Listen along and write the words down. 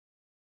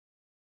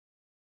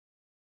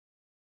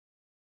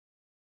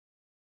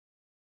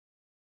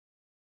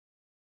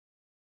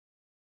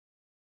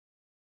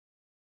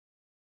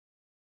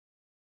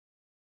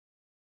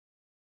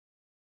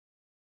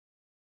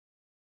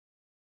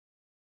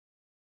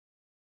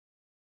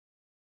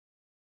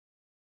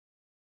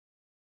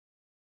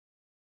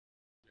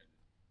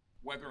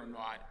whether or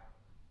not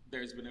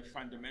there's been a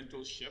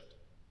fundamental shift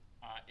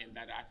in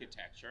that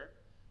architecture,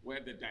 where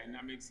the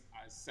dynamics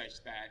are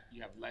such that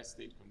you have less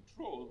state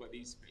control over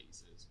these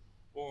spaces,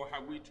 or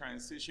have we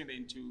transitioned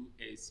into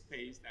a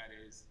space that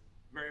is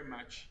very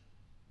much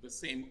the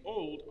same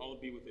old,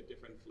 albeit with a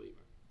different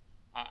flavor?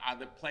 Are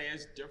the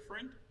players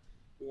different,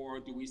 or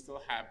do we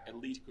still have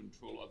elite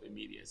control of the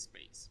media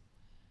space?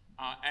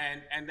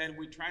 And then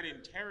we try to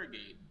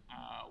interrogate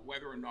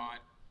whether or not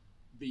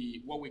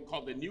what we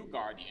call the new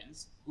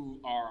guardians, who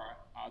are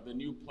the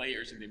new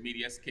players in the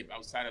mediascape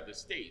outside of the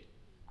state,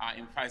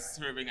 in fact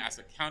serving as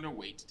a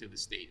counterweight to the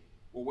state,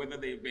 or whether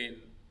they've been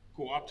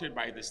co-opted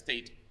by the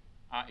state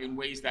in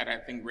ways that I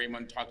think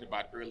Raymond talked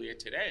about earlier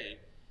today.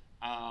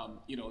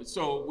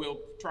 So we'll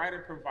try to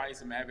provide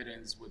some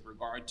evidence with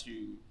regard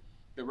to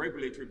the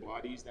regulatory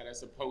bodies that are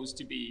supposed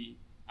to be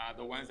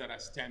the ones that are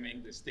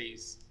stemming the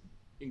state's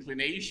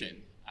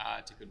inclination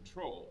to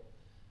control.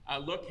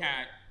 Look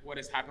at what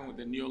has happened with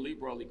the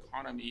neoliberal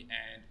economy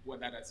and what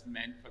that has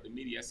meant for the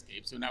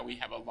mediascape. So now we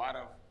have a lot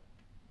of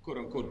quote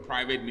unquote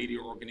private media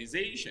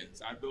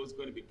organizations. Are those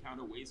going to be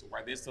counterweights, or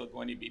are they still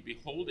going to be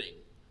beholding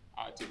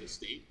to the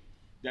state?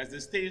 Does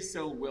the state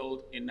still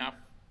wield enough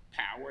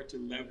power to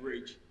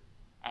leverage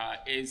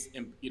its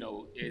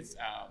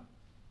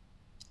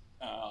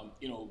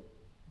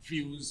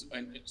views,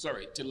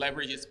 to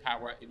leverage its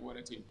power in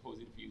order to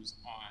impose its views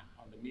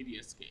on the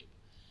mediascape?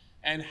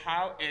 And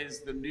how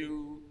is the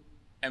new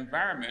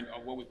environment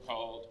of what we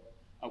call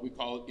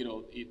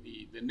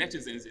the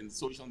netizens in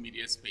social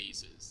media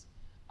spaces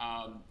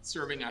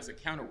serving as a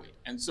counterweight?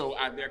 And so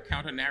are there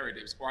counter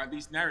narratives, or are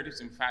these narratives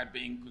in fact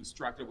being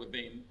constructed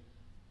within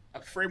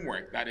a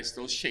framework that is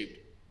still shaped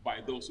by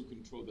those who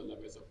control the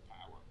levers of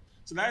power?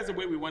 So that is the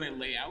way we want to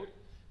lay out.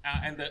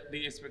 And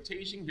the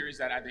expectation here is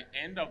that at the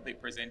end of the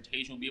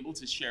presentation, we'll be able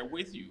to share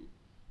with you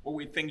what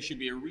we think should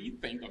be a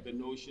rethink of the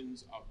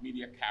notions of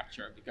media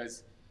capture,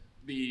 because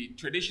the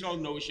traditional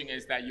notion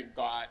is that you've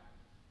got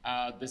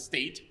the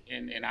state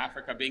in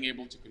Africa being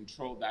able to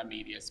control that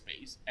media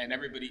space, and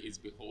everybody is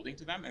beholding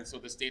to them, and so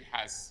the state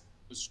has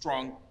a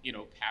strong,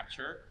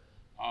 capture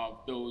of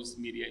those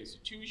media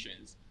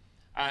institutions.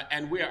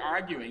 And we're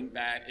arguing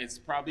that it's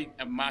probably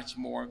a much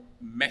more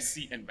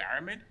messy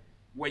environment,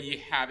 where you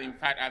have, in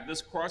fact, at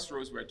this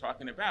crossroads we're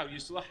talking about, you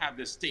still have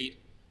the state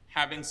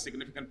having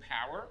significant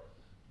power,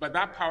 but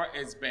that power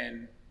has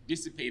been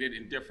dissipated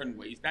in different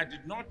ways. That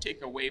did not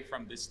take away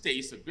from the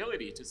state's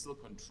ability to still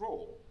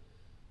control.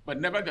 But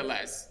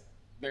nevertheless,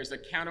 there's a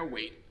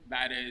counterweight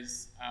that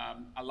is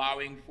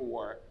allowing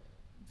for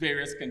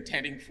various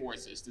contending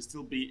forces to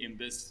still be in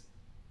this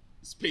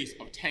space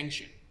of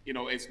tension.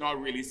 It's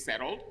not really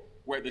settled,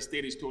 where the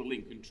state is totally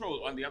in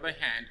control. On the other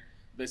hand,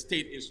 the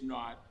state is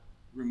not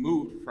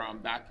removed from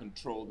that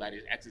control that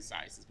it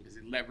exercises, because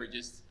it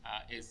leverages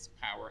its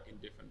power in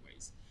different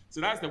ways.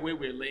 So that's the way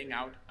we're laying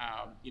out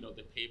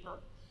the paper.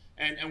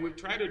 And we've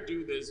tried to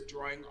do this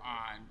drawing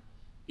on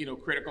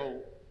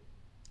critical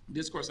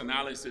discourse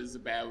analysis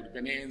about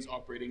Ghanaians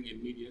operating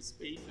in media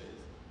spaces.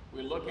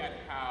 We look at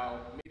how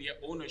media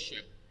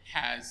ownership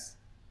has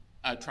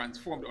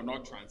transformed or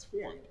not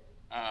transformed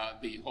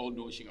the whole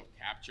notion of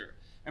capture.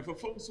 And for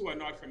folks who are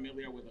not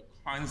familiar with the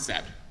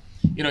concept,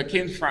 it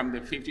came from the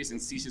 50s and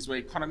 60s, where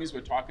economists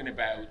were talking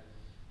about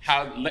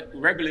how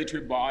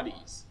regulatory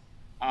bodies,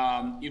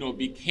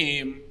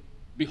 became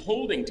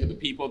beholding to the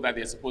people that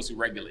they're supposed to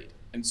regulate.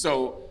 And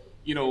so,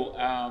 and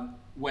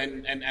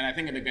I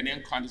think in the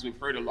Ghanaian context, we've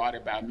heard a lot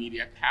about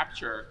media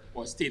capture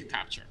or state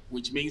capture,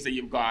 which means that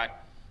you've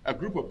got a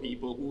group of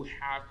people who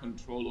have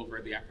control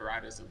over the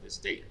apparatus of the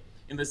state.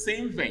 In the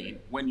same vein,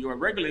 when you're a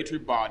regulatory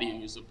body and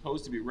you're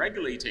supposed to be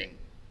regulating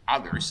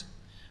others,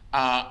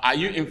 are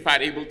you in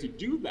fact able to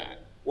do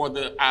that? Or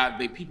are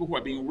the people who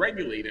are being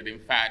regulated in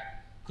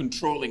fact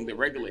controlling the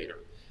regulator?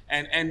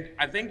 And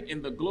I think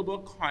in the global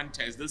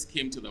context, this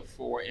came to the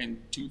fore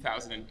in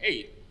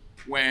 2008,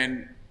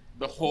 when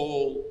the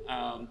whole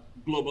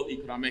global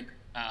economic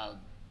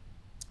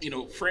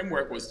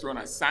framework was thrown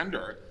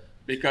asunder,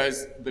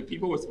 because the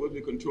people who were supposed to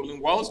be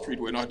controlling Wall Street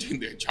were not doing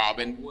their job,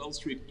 and Wall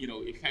Street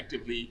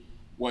effectively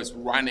was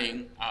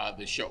running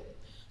the show.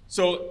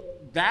 So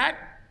that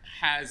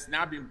has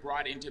now been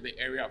brought into the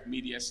area of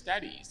media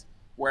studies,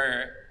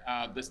 where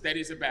the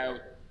studies about,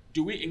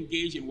 do we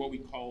engage in what we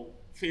call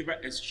favor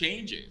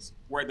exchanges,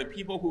 where the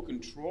people who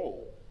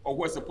control or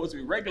who are supposed to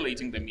be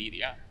regulating the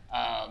media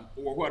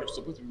or who are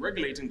supposed to be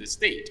regulating the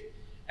state,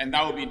 and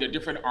that will be the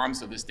different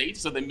arms of the state.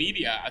 So the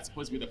media are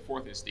supposed to be the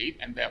fourth estate,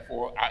 and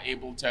therefore are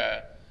able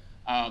to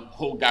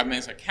hold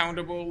governments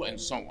accountable and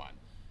so on.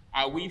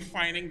 Are we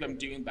finding them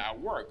doing that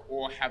work,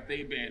 or have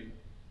they been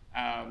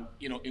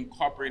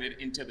incorporated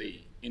into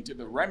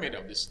the remit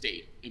of the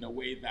state in a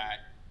way that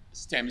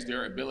stems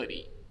their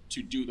ability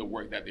to do the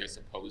work that they're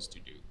supposed to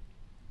do?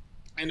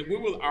 And we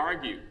will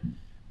argue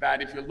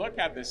that if you look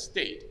at the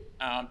state,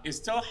 it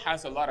still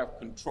has a lot of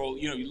control.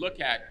 You look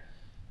at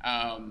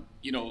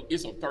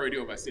its authority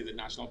over, say, the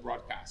national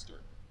broadcaster,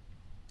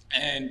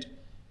 and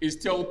it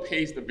still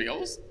pays the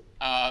bills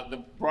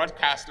the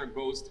broadcaster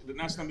goes, the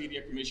National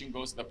Media Commission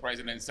goes to the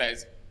president and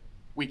says,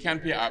 we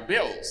can't pay our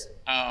bills.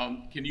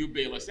 Can you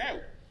bail us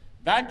out?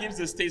 That gives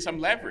the state some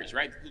leverage,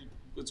 right?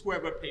 It's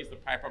whoever pays the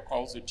piper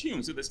calls the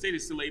tune. So the state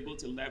is still able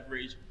to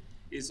leverage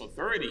its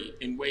authority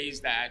in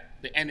ways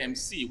that the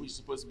NMC, which is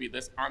supposed to be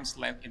this arm's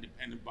length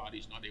independent body,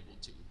 is not able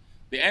to.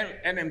 The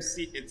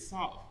NMC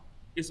itself,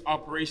 its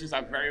operations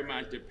are very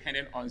much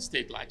dependent on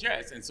state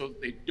largesse, and so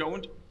they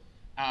don't,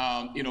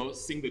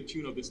 sing the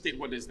tune of the state.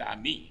 What does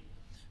that mean?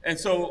 And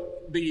so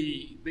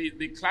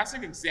the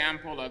classic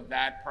example of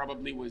that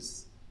probably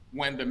was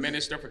when the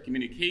Minister for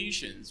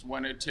Communications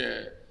wanted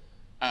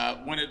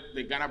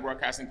the Ghana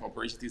Broadcasting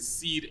Corporation to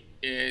cede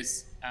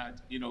its,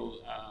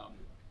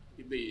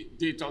 the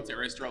digital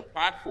terrestrial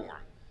platform,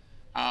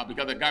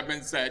 because the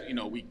government said,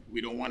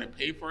 we don't want to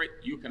pay for it,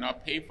 you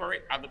cannot pay for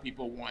it, other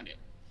people want it.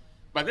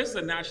 But this is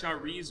a national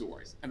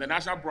resource, and the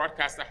national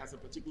broadcaster has a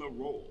particular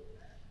role.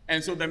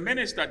 And so the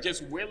minister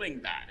just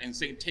willing that and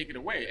saying, take it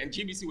away. And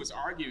GBC was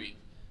arguing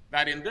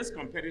that in this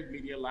competitive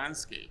media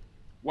landscape,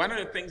 one of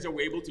the things that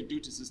we're able to do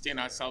to sustain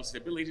ourselves is the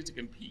ability to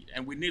compete.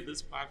 And we need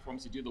these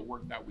platforms to do the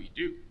work that we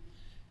do.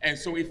 And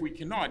so if we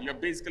cannot, you're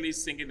basically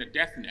singing the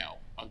death knell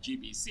of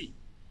GBC.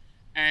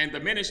 And the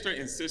minister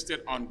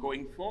insisted on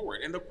going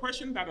forward. And the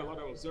question that a lot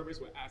of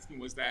observers were asking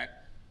was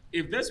that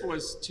if this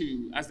was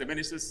to, as the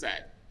minister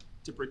said,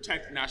 to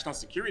protect national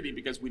security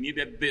because we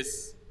needed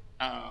this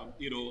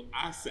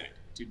asset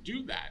to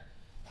do that,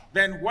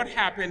 then what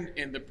happened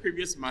in the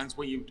previous months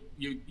when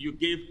you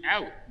gave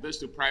out this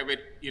to private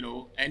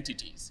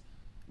entities?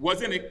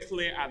 Wasn't it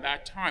clear at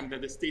that time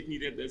that the state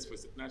needed this for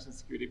national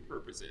security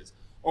purposes?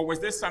 Or was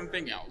there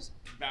something else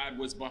that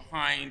was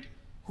behind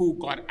who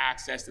got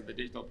access to the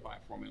digital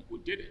platform and who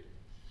did it?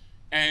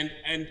 And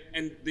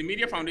the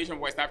Media Foundation of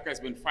West Africa has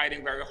been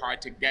fighting very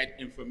hard to get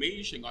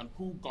information on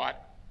who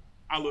got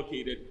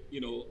allocated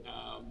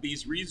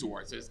these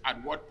resources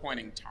at what point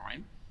in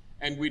time.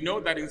 And we know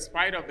that in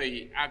spite of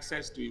the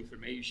Access to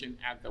Information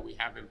Act that we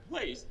have in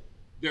place,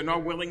 they're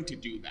not willing to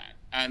do that.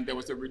 And there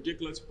was a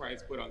ridiculous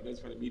price put on this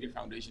for the Media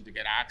Foundation to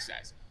get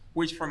access,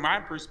 which from my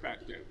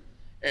perspective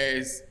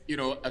is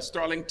a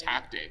sterling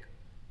tactic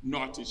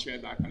not to share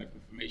that kind of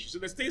information. So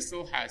the state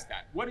still has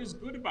that. What is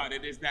good about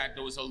it is that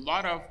there was a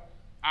lot of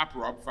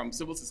uproar from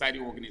civil society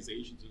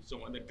organizations and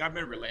so on. The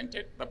government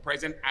relented. The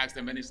president asked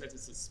the minister to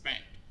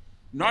suspend,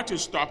 not to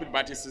stop it,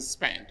 but to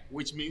suspend,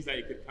 which means that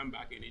it could come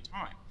back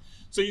anytime.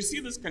 So you see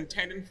this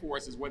contending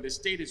forces where the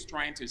state is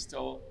trying to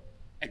still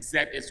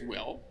exert its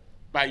will,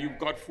 but you've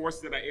got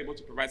forces that are able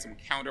to provide some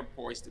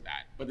counterpoise to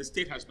that, but the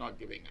state has not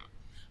given up.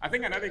 I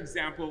think another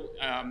example,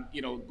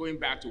 going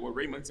back to what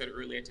Raymond said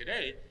earlier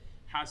today,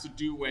 has to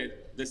do with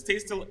the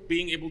state still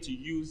being able to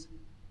use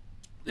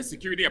the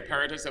security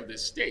apparatus of the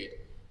state,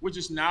 which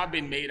has now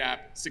been made up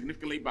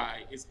significantly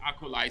by its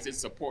acolytes, its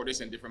supporters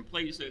in different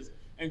places,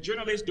 and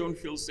journalists don't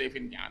feel safe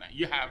in Ghana.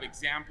 You have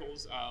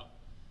examples of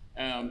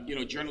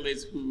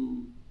journalists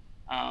who,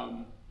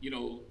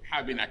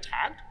 have been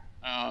attacked.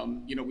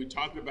 We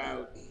talked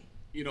about,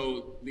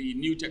 the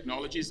new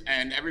technologies,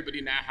 and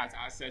everybody now has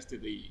access to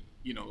the,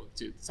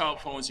 to cell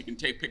phones. You can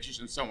take pictures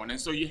and so on. And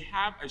so you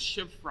have a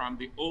shift from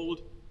the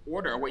old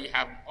order where you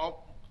have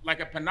like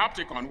a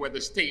panopticon where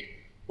the state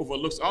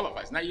overlooks all of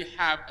us. Now you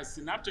have a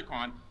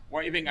synopticon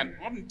or even an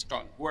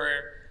omnicon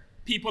where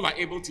people are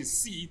able to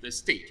see the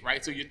state,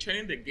 right? So you're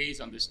turning the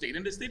gaze on the state,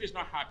 and the state is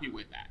not happy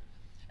with that.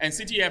 And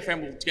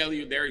CTFM will tell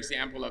you their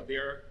example of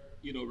their,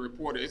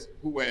 reporters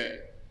who were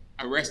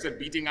arrested,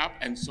 beating up,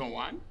 and so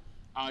on,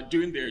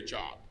 doing their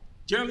job.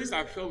 Journalists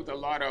are filled with a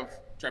lot of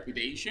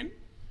trepidation.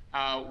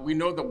 We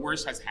know the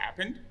worst has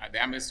happened.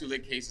 The Amherst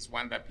case is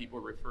one that people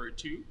refer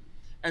to.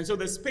 And so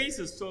the space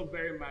is still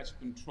very much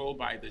controlled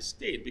by the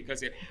state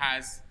because it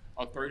has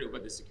authority over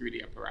the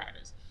security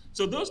apparatus.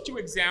 So those two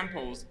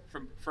examples,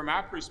 from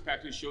our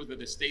perspective, show that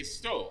the state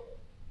still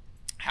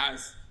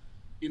has,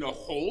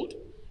 hold.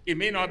 It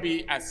may not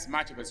be as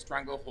much of a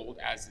stranglehold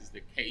as is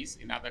the case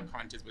in other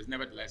contexts, but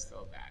nevertheless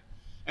still that.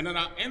 And then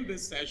I'll end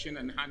this session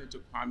and hand it to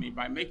Kwame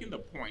by making the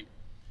point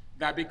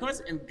that because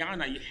in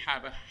Ghana you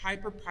have a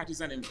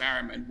hyper-partisan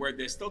environment where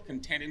there's still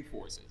contending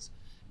forces,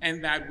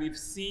 and that we've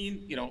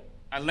seen,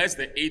 unless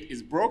the eight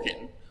is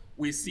broken,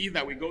 we see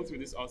that we go through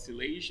these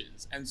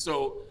oscillations. And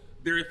so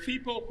there are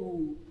people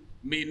who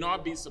may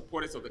not be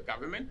supporters of the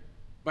government,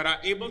 but are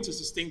able to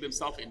sustain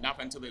themselves enough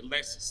until the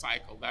next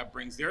cycle that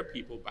brings their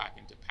people back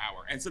into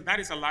power. And so that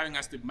is allowing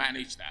us to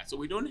manage that. So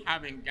we don't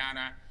have in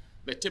Ghana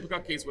the typical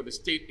case where the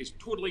state is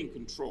totally in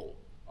control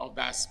of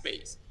that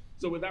space.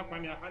 So with that,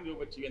 Kwame, I'll hand it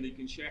over to you, and you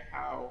can share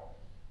how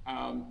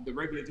the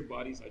regulatory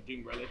bodies are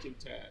doing relative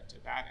to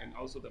that, and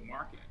also the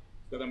market.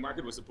 So the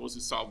market was supposed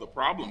to solve the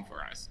problem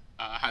for us.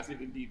 Has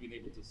it indeed been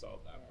able to solve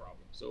that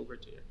problem? So over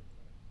to you.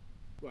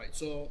 Right,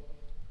 so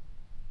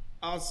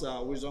as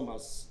Wisdom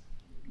has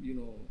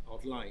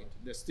outlined,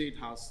 the state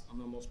has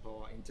enormous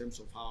power in terms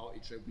of how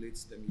it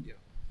regulates the media.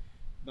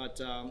 But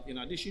in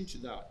addition to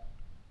that,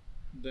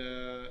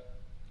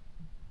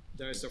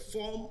 there is a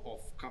form of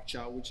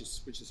capture which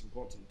is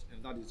important,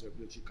 and that is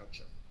regulatory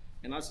capture.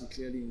 And as he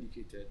clearly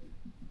indicated,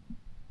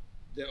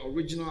 the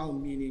original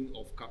meaning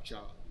of capture,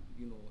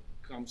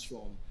 comes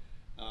from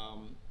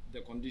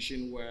the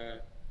condition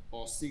where,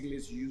 or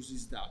Stiglitz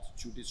uses that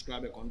to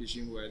describe a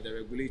condition where the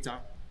regulator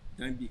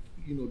then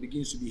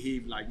begins to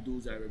behave like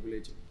those that are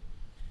regulating.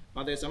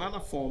 But there's another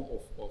form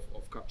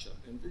of capture,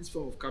 and this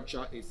form of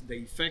capture is the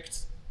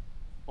effect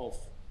of,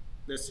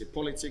 let's say,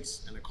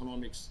 politics and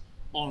economics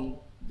on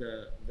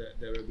the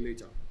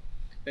regulator.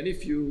 And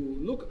if you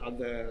look at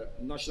the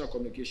National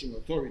Communication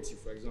Authority,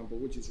 for example,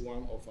 which is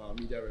one of our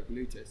media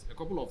regulators, a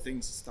couple of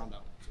things stand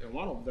out. And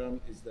one of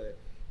them is the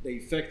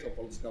effect of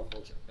political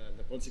culture,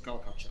 the political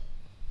capture.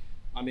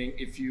 I mean,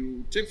 if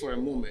you take for a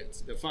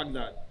moment the fact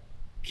that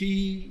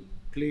key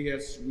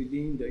players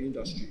within the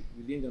industry,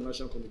 within the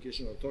National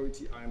Communication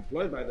Authority, are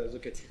employed by the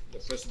executive, the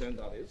president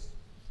that is.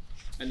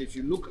 And if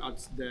you look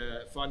at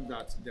the fact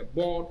that the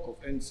board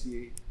of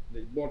NCA,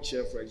 the board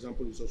chair, for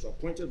example, is also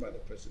appointed by the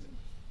president.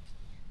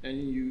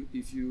 And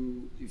if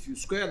you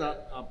square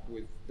that up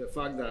with the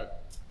fact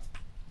that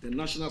the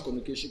National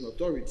Communication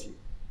Authority,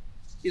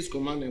 its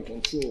command and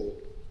control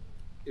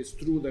is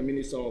through the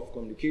Minister of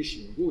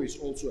Communication, who is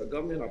also a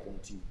government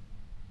appointee.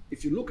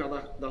 If you look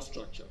at that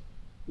structure,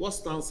 what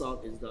stands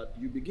out is that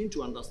you begin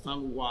to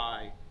understand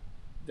why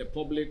the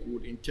public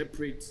would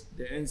interpret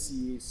the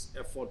NCA's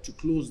effort to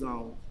close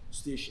down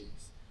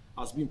stations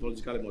as being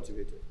politically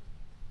motivated.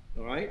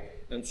 All right?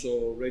 And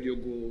so Radio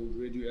Gold,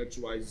 Radio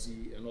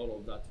XYZ, and all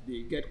of that,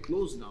 they get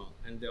closed down.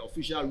 And the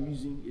official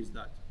reason is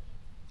that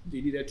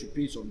they needed to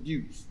pay some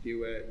dues. They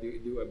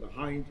were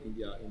behind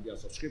in their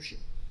subscription.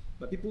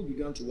 But people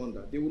began to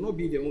wonder, they will not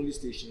be the only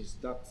stations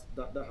that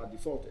had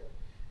defaulted.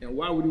 And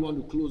why would you want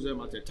to close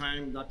them at a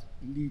time that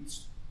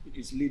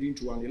is leading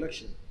to an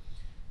election?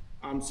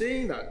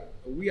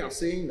 We are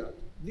saying that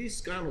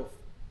this kind of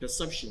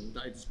perception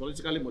that it is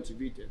politically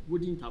motivated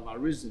wouldn't have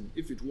arisen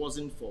if it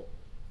wasn't for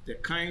the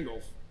kind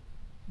of,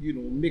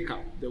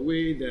 makeup, the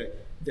way the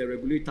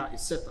regulator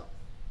is set up,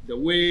 the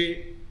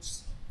way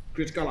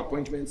critical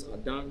appointments are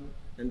done,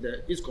 and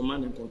its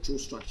command and control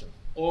structure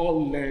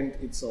all lend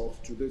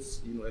itself to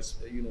this,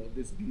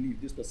 this belief,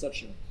 this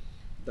perception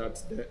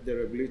that the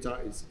regulator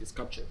is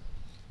captured.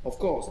 Of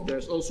course,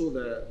 there's also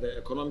the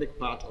economic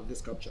part of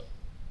this capture.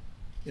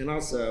 And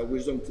as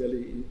Wisdom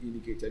clearly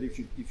indicated, if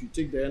you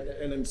take the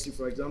NMC,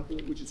 for example,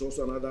 which is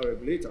also another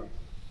regulator,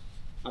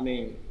 I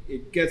mean,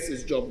 it gets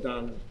its job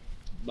done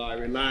by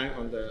relying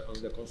on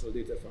the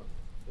consolidated fund.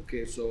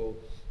 Okay, so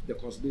the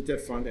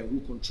consolidated fund and who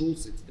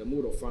controls it, the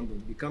mode of funding,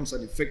 becomes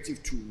an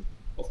effective tool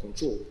of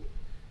control.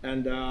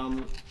 And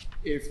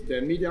if the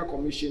Media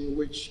Commission,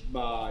 which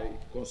by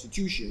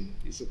constitution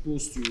is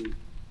supposed to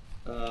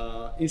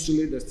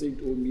insulate the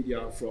state-owned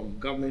media from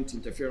government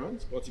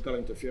interference, political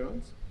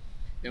interference,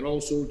 and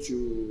also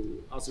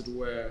to, as it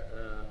were,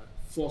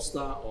 foster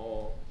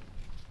or,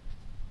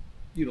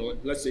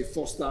 let's say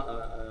foster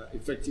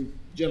effective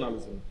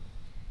journalism.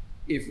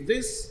 If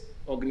this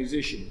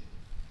organization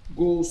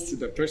goes to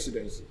the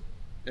presidency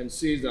and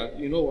says that,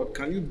 you know what,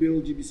 can you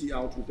bail GBC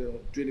out with a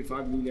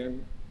 25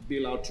 million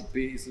bailout to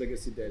pay its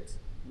legacy debt?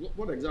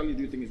 What exactly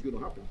do you think is going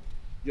to happen?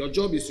 Your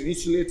job is to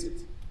insulate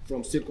it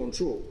from state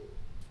control,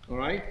 all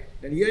right?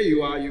 And here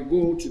you are, you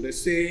go to the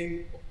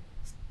same,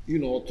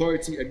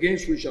 authority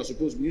against which you are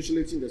supposed to be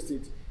insulating the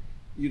state,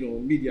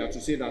 media to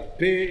say that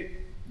pay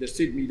the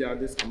state media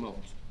this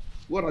amount.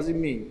 What does it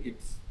mean? It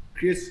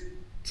creates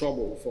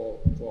trouble for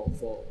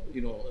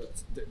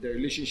the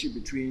relationship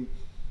between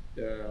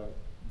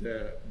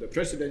the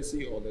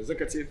presidency or the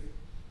executive,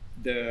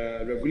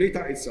 the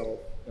regulator itself,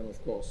 and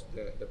of course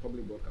the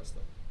public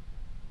broadcaster.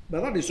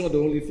 But that is not the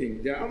only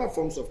thing. There are other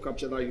forms of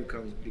capture that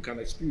you can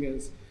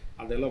experience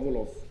at the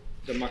level of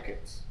the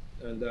market,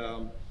 and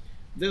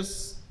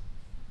this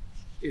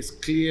is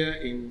clear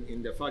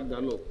in the fact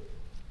that, look,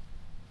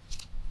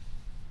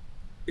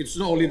 it's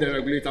not only the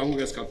regulator who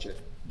gets captured.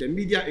 The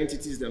media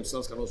entities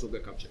themselves can also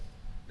get captured.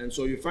 And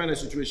so you find a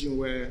situation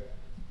where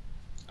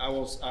I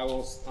was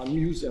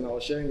amused, and I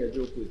was sharing a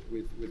joke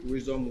with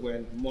Wisdom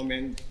when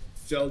Moment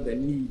felt the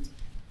need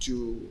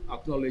to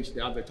acknowledge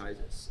the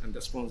advertisers and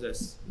the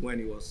sponsors when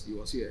he was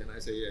here. And I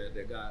said, yeah,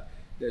 the guy,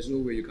 there's no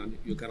way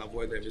you can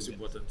avoid them. It's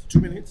important. 2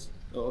 minutes?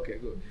 Oh, okay,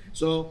 good.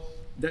 So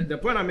the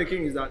point I'm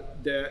making is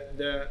that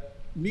the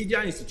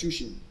media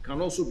institution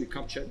can also be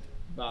captured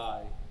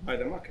by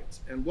the market.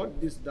 And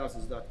what this does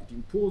is that it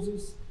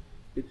imposes,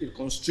 it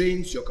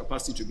constrains your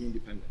capacity to be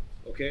independent,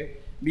 okay?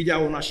 Media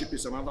ownership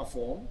is another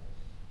form.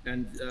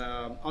 And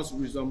as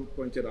Wisdom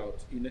pointed out,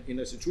 in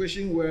a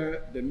situation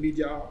where the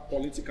media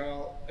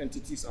political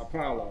entities are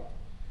parallel,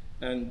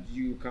 and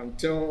you can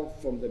tell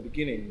from the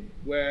beginning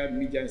where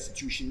media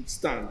institutions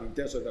stand in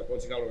terms of their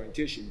political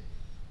orientation,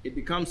 it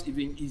becomes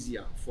even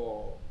easier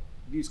for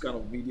these kind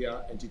of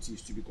media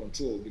entities to be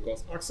controlled,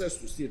 because access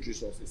to state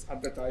resources,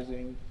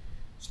 advertising,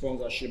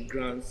 sponsorship,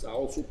 grants are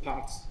also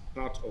part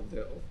of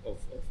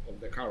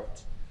the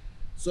carrot.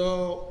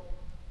 So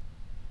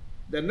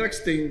the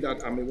next thing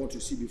that I may want to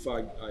see before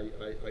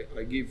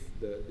I give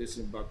this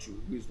back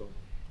to Wisdom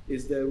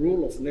is the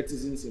role of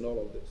netizens in all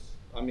of this.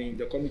 I mean,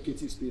 the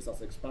communicative space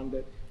has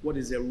expanded. What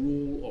is the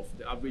role of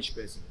the average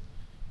person?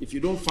 If you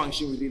don't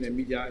function within a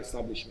media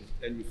establishment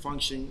and you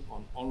function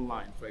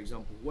online, for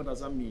example, what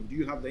does that mean? Do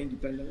you have the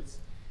independence?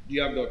 Do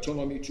you have the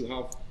autonomy to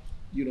have,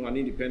 an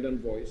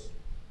independent voice?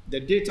 The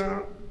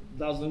data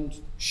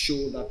doesn't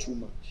show that too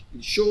much.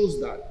 It shows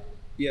that,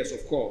 yes,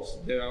 of course,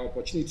 there are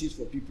opportunities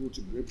for people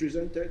to be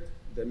represented.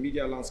 The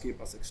media landscape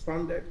has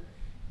expanded,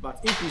 but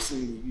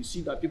increasingly, you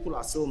see that people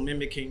are still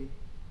mimicking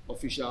the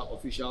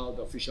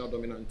official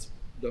dominant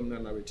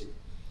narrative.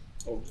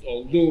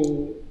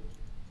 Although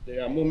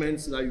there are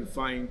moments that you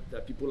find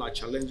that people are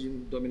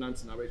challenging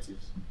dominant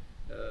narratives.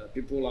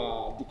 People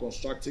are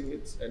deconstructing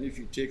it. And if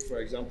you take, for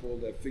example,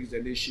 the Fix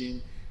the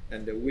Nation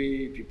and the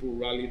way people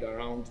rallied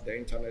around the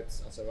internet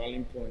as a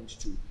rallying point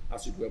to,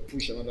 as it were,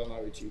 push another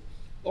narrative,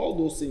 all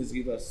those things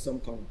give us some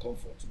kind of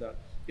comfort that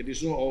it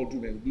is not all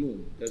doom and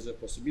gloom. There's a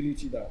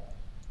possibility that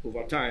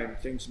over time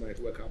things might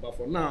work out. But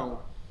for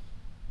now,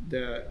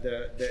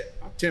 the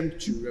attempt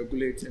to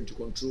regulate and to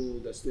control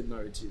the state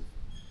narrative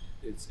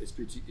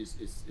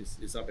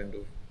it's up and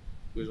doing.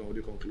 Reginold, would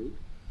you conclude?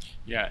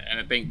 Yeah, and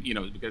I think,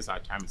 because our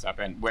time is up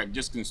and we're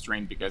just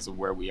constrained because of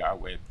where we are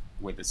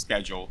with the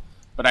schedule.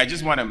 But I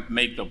just want to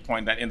make the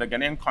point that in the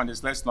Ghanaian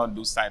context, let's not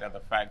lose sight of the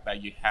fact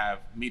that you have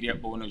media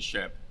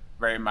ownership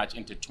very much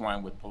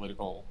intertwined with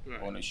political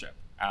ownership.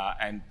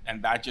 And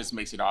that just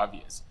makes it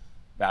obvious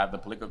that the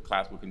political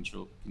class will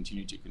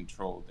continue to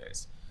control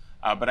this.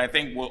 But I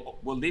think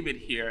we'll leave it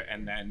here,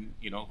 and then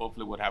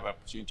hopefully we'll have an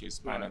opportunity to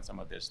expand on some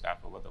of this stuff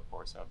over the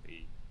course of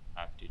the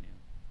afternoon.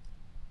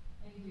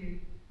 Thank you.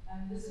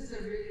 This is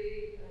a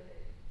really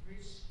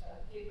rich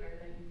paper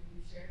that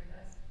you shared with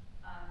us.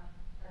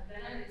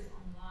 Bernard is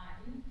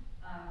online.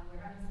 We're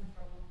having some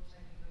trouble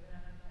checking the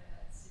Bernard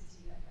at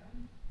City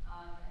FM,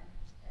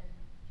 and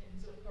can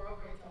sort of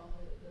corroborate all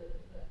the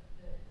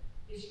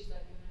issues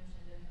that you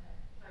mentioned. And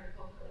if I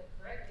recall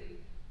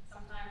correctly,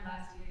 sometime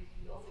last year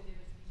he also did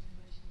a speech in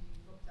which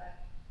he looked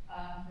at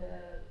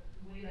the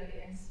way that the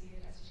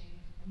NCA has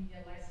changed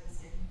media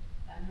licensing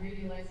and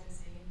radio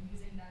licensing, and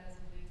using that as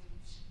a way to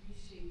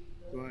reshape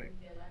the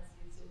media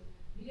landscape. So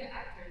media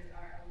actors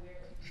are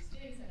aware of these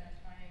things and are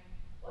trying,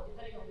 well,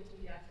 depending on which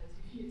media actors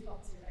you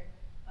talk to, right,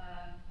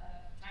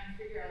 trying to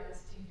figure out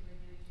this changing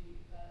regulatory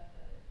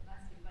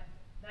landscape. But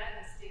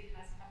that the state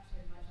has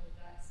captured much of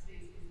that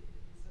space is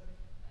sort of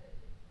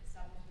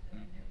established with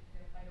them, and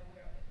they're quite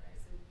aware of it, right?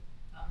 So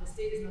the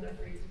state is not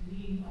afraid to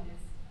lean on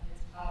its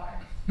power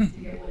to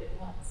get what it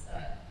wants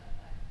at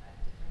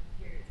different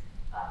periods.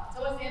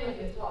 Towards the end of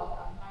your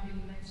talk, Kwame,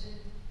 you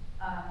mentioned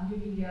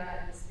new media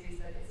and the space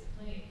that it's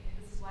playing. And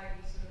this is why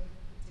we sort of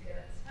put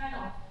together this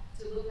panel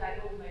to look at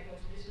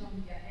traditional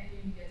media and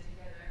new media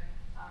together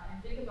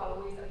and think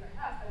about ways that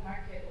perhaps the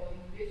market or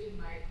innovation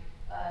might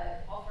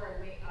offer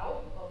a way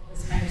out of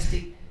this kind of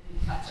state and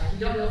capture. We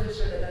don't know for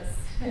sure that that's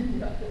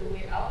the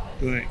way out,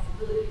 but it's a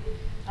possibility.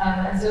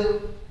 And so,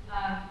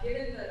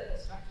 given the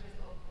structures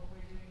of what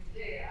we're doing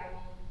today, I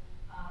will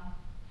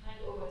hand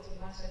over to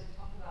Marcia to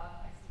talk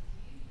about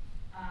ICTs.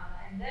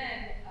 And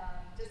then,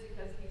 just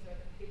because these are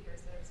the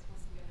papers that are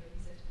supposed to be on the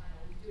research panel,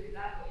 we do it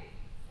that way.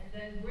 And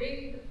then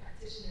bring the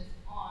practitioners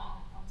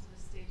onto the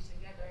stage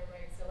together,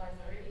 right? So I'm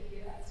already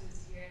here,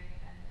 Asu's here,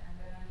 and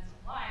Bernard is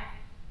online.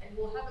 And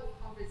we'll have a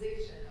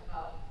conversation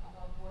about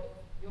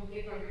what your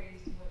paper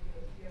raised, what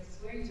yours is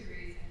going to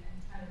raise, and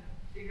kind of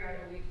figure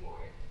out a way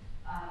forward.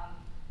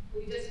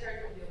 We just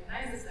heard from the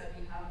organizers that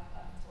we have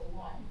until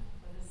 1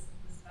 for this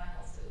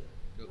panel, so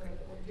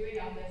we're doing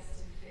our best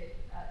to fit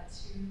 2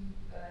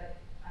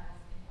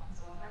 panels in 1.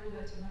 So I'll hand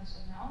over to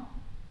Marcia now.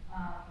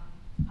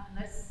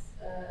 Unless,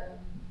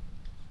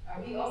 are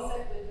we all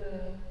set with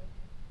the?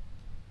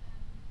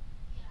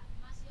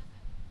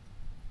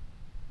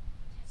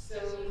 So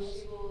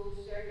she will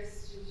share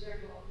this, she'll share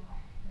it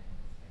online.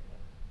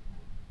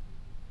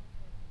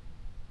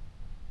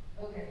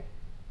 Okay.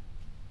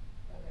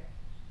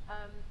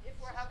 If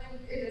we're having,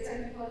 if the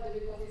technical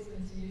difficulties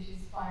continue,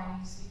 she's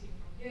fine speaking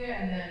from here,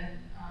 and then,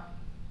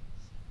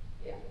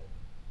 yeah.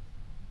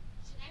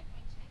 Should I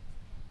project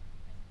the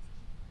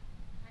presentation?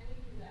 Can you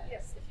do that?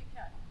 Yes, if you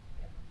can.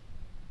 Yeah.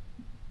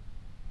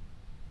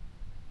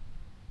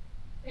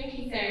 Thank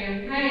you,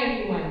 Seyram. Hi,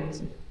 everyone.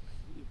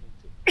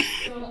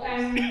 So,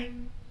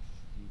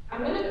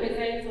 I'm going to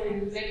present some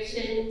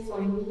reflections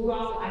on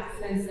rural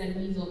access and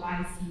use of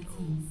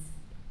ICTs.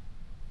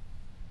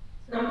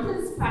 Now,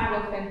 this is part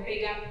of a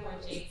bigger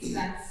project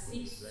that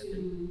seeks to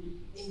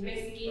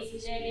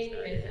investigate learning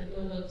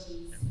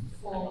methodologies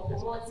for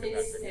promoting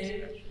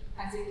STEM,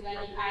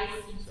 particularly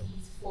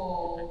ICTs,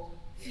 for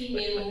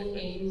female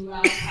in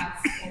rural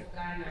parts of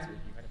Ghana.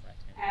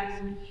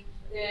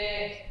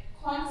 The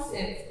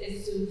concept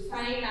is to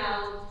find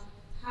out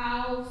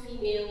how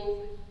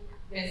female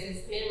versus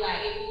male are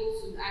able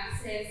to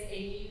access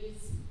and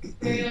use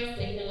various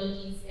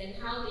technologies and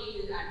how they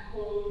use it at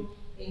home,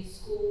 in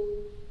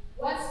school.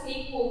 What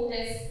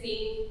stakeholders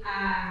think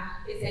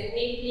is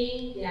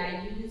enabling their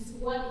use,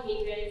 what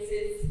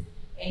hindrances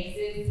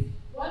exist,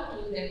 what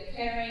do the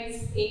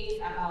parents think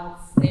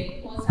about the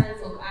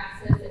importance of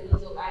access and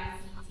use of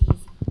ICTs,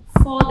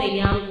 for the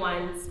young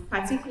ones,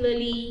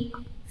 particularly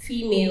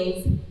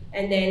females,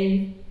 and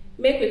then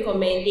make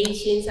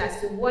recommendations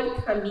as to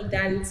what can be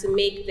done to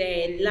make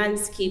the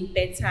landscape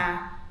better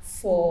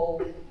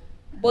for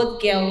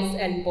both girls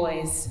and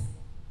boys.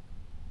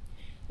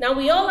 Now,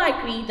 we all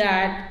agree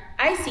that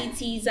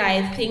ICTs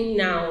are a thing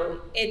now.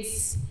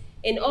 It's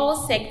in all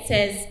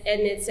sectors,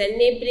 and it's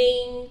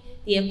enabling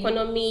the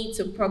economy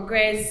to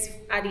progress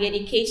at the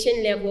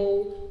education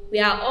level. We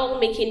are all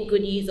making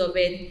good use of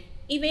it.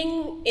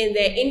 Even in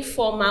the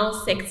informal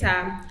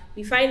sector,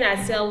 we find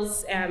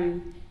ourselves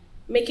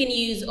making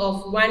use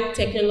of one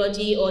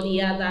technology or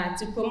the other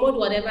to promote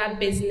whatever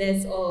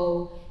business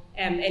or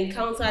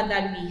encounter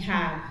that we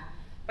have.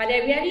 But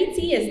the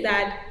reality is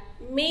that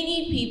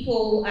many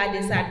people are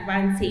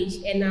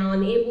disadvantaged and are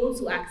unable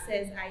to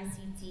access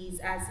ICTs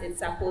as it's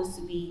supposed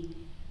to be.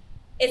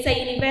 It's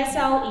a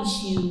universal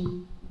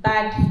issue,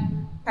 but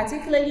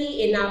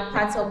particularly in our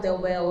part of the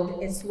world,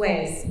 it's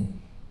worse.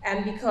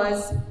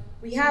 Because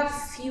we have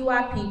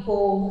fewer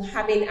people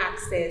having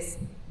access.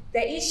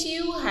 The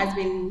issue has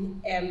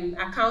been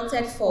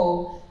accounted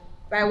for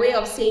by way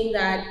of saying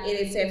that it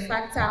is a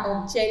factor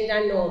of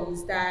gender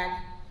norms,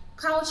 that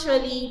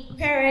culturally,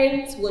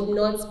 parents would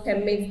not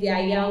permit their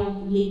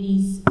young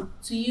ladies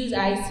to use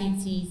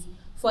ICTs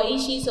for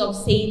issues of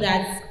saying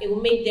that it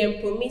will make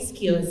them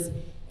promiscuous,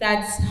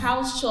 that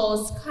house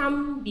chores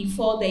come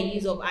before the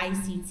use of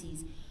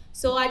ICTs.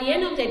 So at the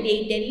end of the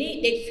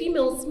day, the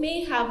females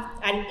may have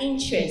an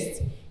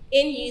interest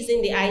in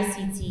using the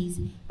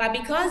ICTs, but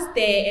because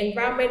the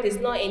environment is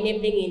not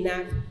enabling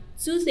enough,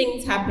 two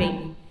things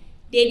happen.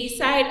 They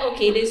decide,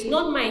 okay, this is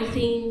not my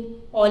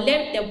thing, or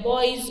let the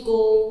boys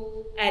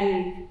go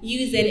and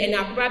use it, and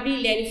I'll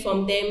probably learn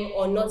from them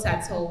or not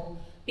at all.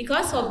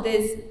 Because of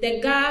this, the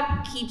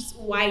gap keeps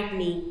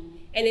widening,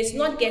 and it's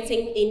not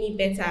getting any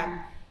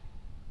better.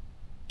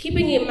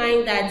 Keeping in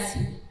mind that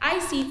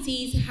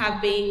ICTs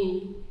have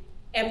been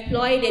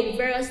employed in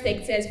various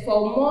sectors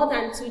for more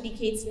than 2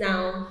 decades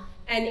now,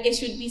 and it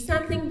should be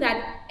something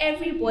that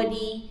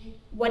everybody,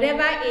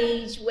 whatever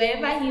age,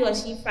 wherever he or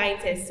she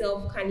finds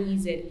herself, can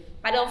use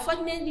it. But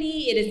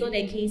unfortunately, it is not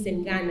the case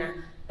in Ghana,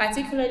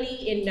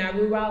 particularly in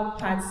the rural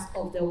parts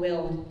of the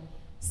world.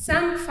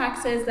 Some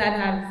factors that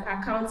have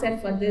accounted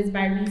for this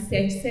by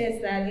research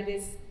says that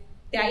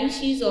there are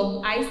issues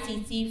of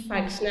ICT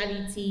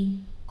functionality,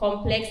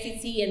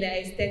 complexity, and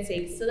the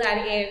aesthetics, so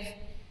that if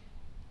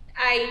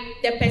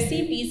the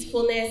perceived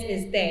usefulness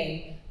is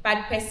there,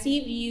 but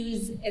perceived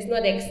use is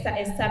not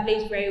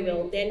established very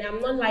well, then I'm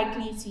not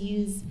likely to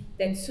use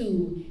the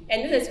tool.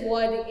 And this is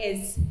what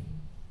is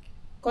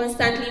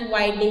constantly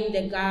widening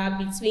the gap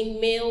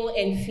between male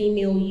and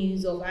female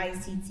use of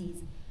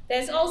ICTs.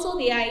 There's also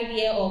the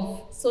idea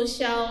of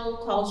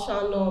social,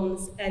 cultural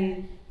norms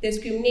and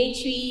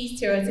discriminatory,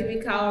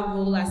 stereotypical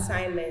role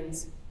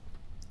assignments.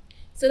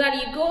 So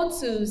that you go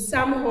to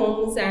some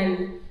homes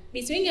and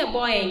between a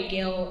boy and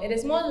girl, it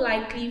is more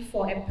likely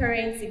for a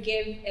parent to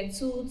give a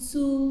tool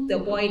to the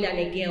boy than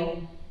a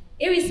girl,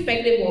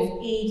 irrespective of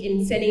age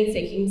in certain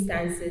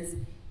circumstances.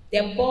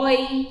 The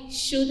boy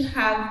should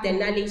have the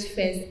knowledge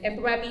first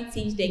and probably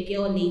teach the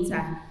girl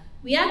later.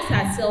 We ask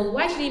ourselves,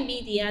 why shouldn't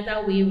it be the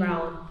other way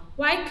around?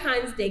 Why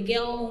can't the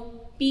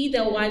girl be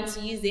the one to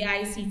use the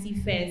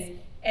ICT first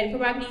and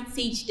probably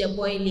teach the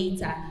boy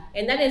later?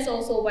 And that is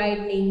also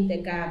widening the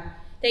gap.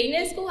 The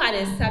UNESCO had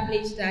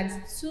established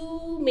that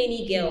too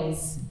many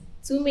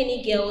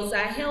girls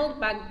are held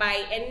back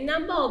by a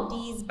number of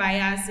these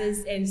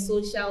biases and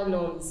social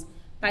norms,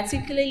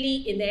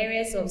 particularly in the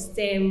areas of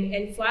STEM,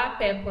 and for our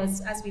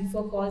purpose as we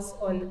focus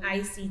on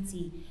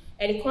ICT.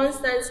 And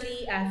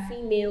constantly our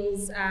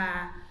females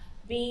are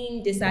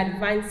being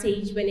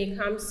disadvantaged when it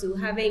comes to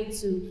having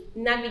to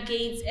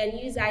navigate and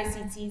use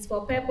ICTs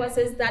for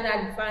purposes that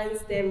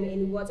advance them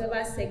in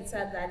whatever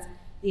sector that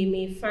they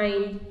may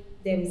find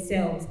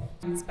themselves.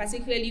 It's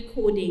particularly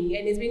coding,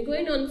 and it's been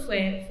going on for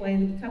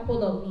a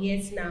couple of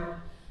years now.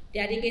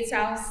 There are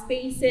digital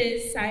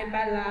spaces,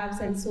 cyber labs,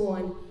 and so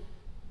on.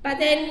 But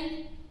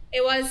then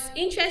it was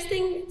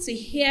interesting to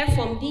hear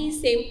from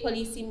these same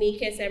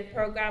policymakers and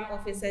program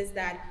officers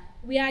that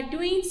we are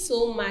doing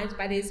so much,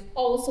 but it's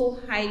also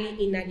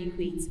highly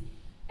inadequate.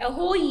 A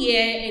whole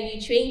year and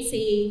you train,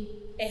 say,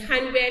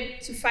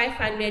 100 to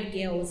 500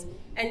 girls,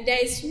 and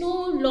there is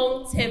no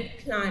long-term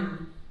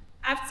plan.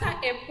 After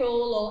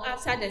April or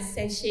after the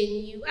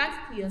session, you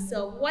ask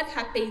yourself, what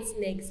happens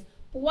next?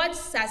 What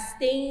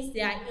sustains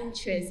their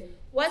interest?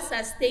 What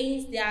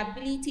sustains their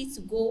ability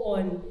to go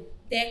on?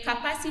 Their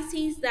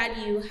capacities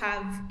that you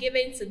have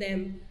given to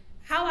them.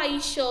 How are you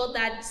sure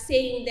that,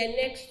 say, in the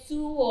next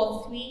 2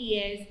 or 3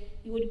 years,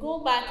 you would go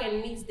back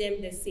and meet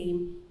them the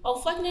same?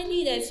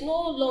 Unfortunately, there's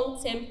no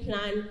long-term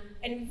plan,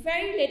 and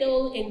very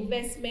little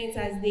investment,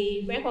 as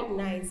they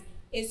recognize,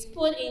 is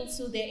put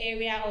into the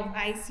area of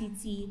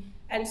ICT.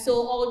 And so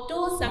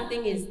although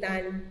something is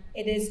done,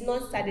 it is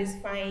not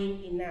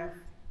satisfying enough.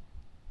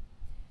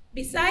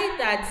 Besides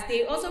that,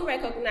 they also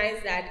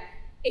recognize that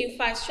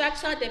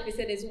infrastructure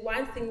deficit is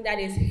one thing that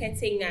is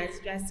hurting us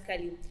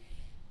drastically.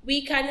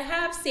 We can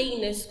have, say,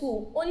 in a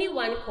school, only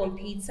one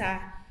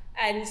computer,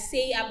 and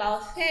say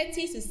about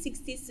 30 to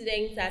 60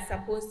 students are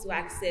supposed to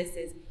access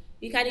it.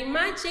 You can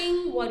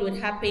imagine what would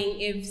happen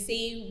if,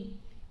 say,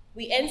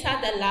 we enter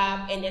the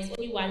lab and there's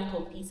only one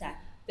computer.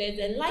 There's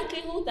a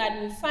likelihood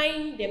that we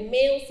find the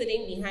male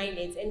sitting behind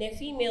it and the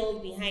female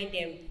behind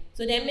them.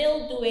 So the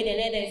male do it and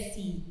let us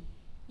see.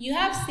 You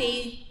have,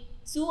 say,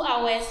 2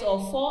 hours or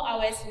 4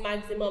 hours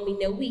maximum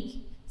in a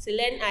week to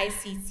learn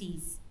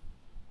ICTs.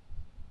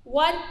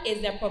 What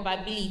is the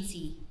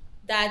probability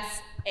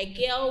that a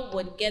girl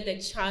would get the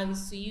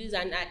chance to use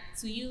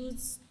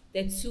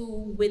the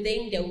tool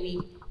within the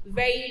week?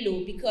 Very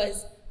low,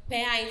 because per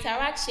our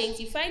interactions,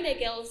 you find a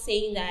girl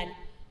saying that,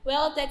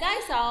 well, the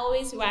guys are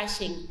always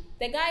rushing.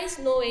 The guys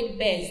know it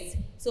best,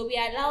 so we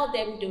allow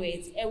them do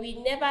it, and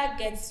we never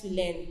get to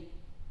learn.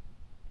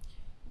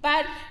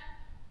 But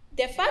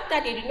the fact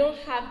that they do not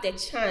have the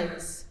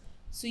chance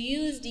to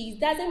use these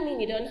doesn't mean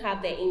they don't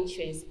have the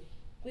interest.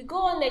 We go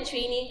on the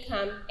training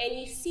camp and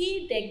you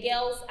see the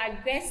girls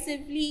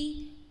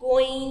aggressively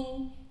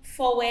going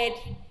forward,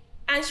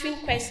 answering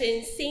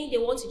questions, saying they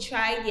want to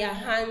try their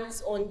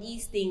hands on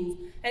these things.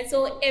 And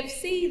so if,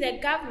 say, the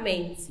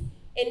government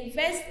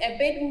invest a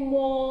bit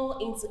more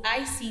into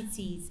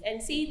ICTs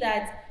and see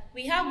that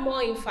we have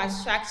more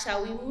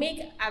infrastructure, we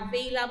make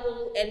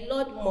available a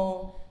lot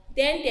more,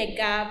 then the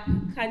gap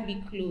can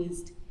be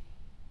closed.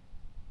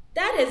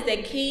 That is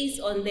the case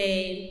on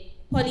the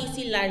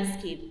policy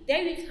landscape.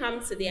 Then we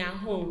come to their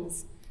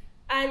homes.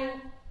 And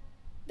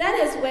that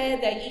is where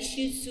the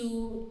issue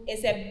too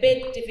is a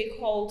bit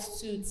difficult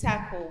to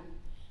tackle.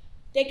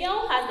 The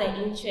girl has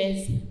the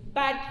interest,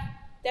 but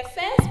the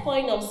first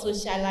point of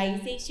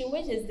socialization,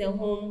 which is the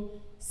home,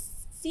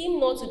 seems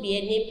not to be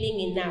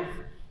enabling enough.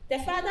 The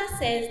father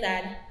says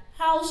that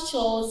house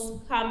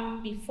chores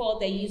come before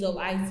the use of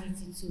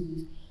ICT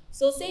tools.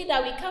 So say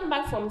that we come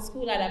back from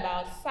school at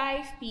about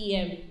 5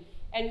 p.m.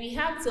 and we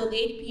have till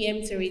 8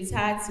 p.m. to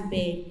retire to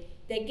bed.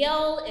 The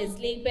girl is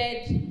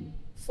labored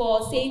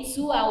for, say,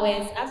 2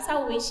 hours,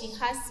 after which she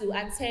has to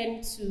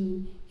attend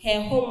to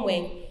her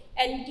homework.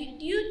 And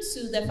due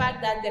to the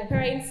fact that the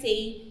parents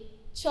say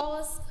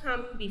chores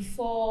come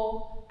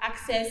before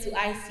access to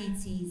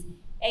ICTs,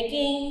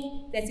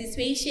 again, the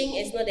situation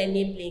is not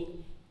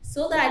enabling.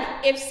 So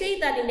that if, say,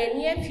 that in the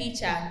near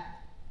future,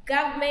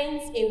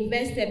 governments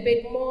invest a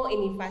bit more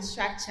in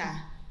infrastructure,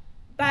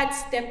 but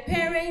the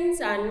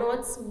parents are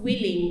not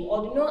willing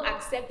or do not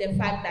accept the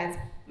fact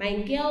that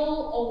my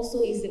girl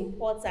also is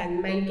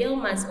important, my girl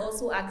must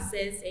also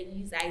access and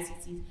use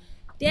ICTs,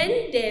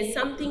 then there's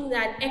something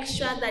that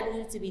extra that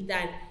needs to be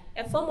done.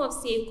 A form of,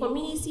 say,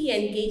 community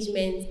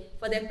engagement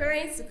for the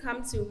parents to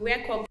come to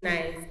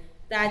recognize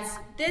that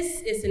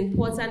this is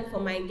important for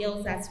my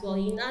girls as well,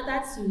 in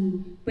order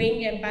to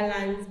bring a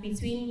balance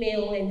between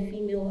male and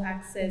female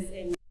access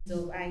and use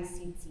of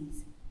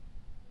ICTs.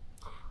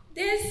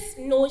 This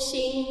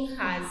notion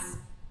has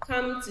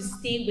come to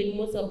stay with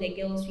most of the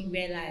girls, we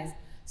realize.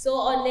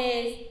 So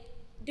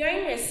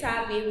during a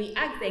survey, we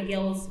asked the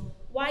girls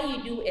why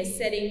you do a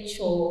certain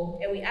chore,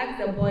 and we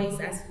asked the boys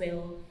as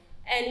well.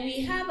 And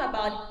we have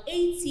about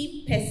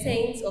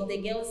 80% of the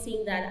girls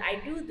saying that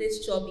I do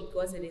this job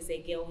because it is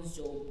a girl's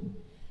job.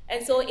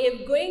 And so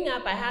if growing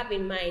up I have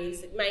in mind,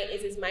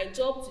 it is my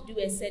job to do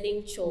a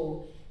certain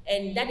chore,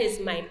 and that is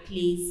my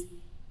place,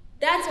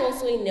 that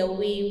also in a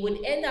way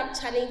would end up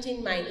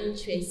challenging my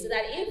interest, so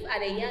that if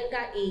at a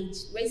younger age,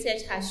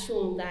 research has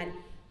shown that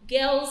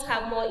girls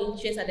have more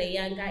interest at a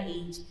younger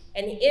age,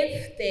 and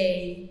if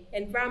the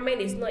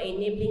environment is not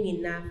enabling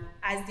enough,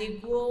 as they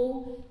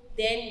grow,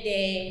 then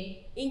the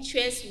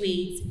interest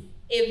rate,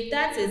 if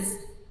that is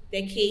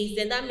the case,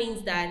 then that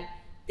means that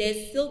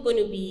there's still going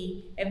to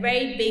be a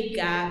very big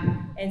gap,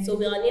 and so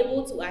we're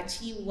unable to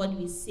achieve what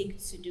we seek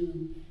to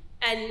do.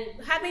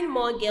 And having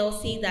more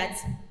girls say that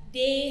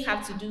they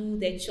have to do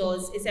the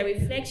chores is a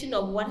reflection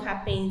of what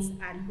happens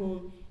at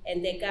home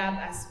and the gap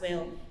as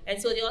well.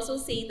 And so they also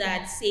say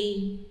that,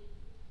 say,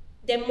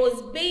 the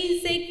most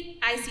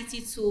basic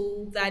ICT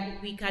tool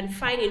that we can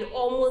find in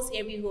almost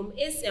every home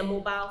is a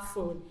mobile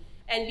phone.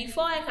 And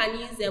before I can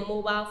use a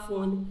mobile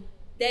phone,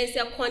 there's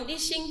a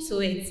condition to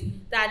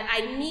it that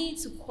I need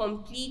to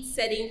complete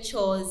certain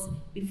chores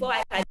before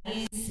I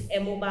can use a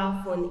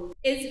mobile phone.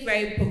 It's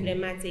very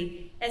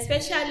problematic,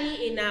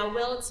 especially in our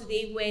world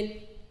today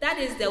when that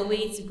is the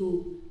way to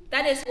go.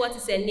 That is what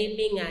is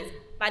enabling us.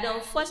 But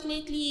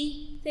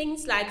unfortunately,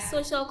 things like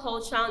social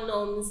cultural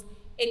norms,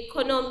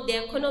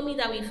 the economy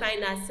that we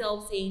find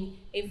ourselves in,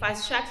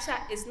 infrastructure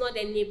is not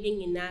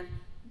enabling enough,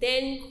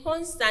 then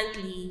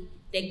constantly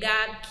the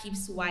gap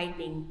keeps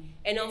widening.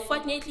 And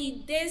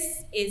unfortunately,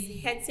 this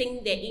is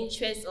hurting the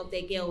interests of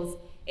the girls.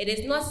 It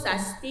is not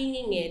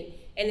sustaining it.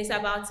 And it's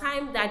about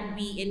time that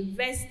we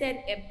invested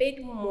a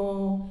bit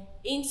more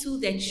into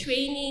the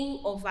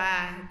training of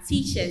our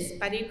teachers,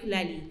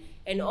 particularly,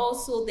 and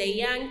also the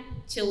young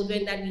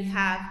children that we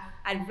have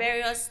at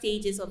various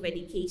stages of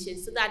education,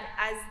 so that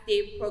as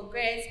they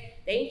progress,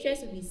 the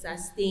interest will be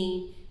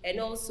sustained, and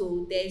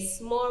also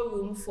there's more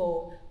room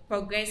for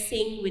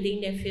progressing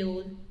within the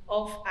field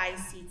of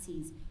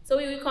ICTs. So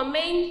we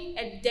recommend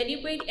a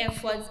deliberate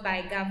efforts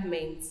by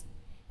governments,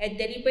 a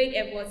deliberate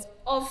efforts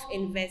of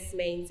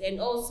investments, and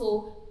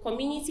also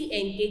community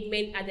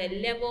engagement at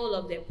the level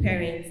of the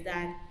parents,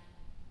 that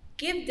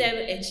give them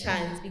a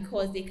chance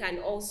because they can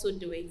also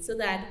do it, so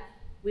that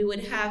we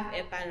would have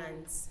a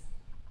balance.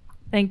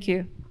 Thank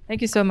you.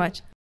 Thank you so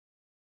much.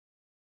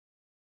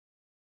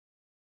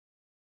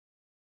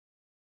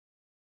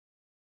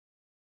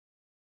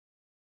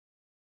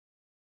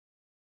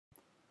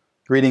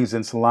 Greetings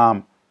and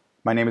salam.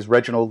 My name is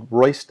Reginold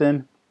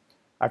Royston.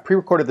 I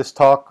pre-recorded this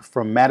talk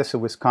from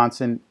Madison,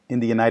 Wisconsin in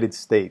the United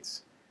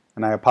States.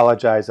 And I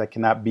apologize I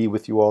cannot be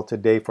with you all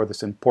today for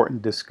this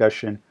important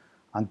discussion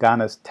on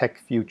Ghana's tech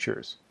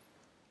futures.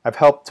 I've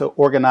helped to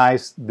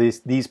organize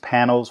these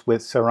panels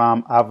with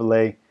Seyram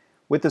Avle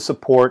with the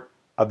support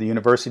of the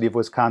University of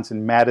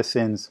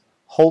Wisconsin-Madison's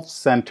Holtz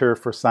Center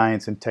for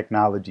Science and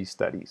Technology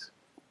Studies.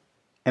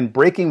 And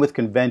breaking with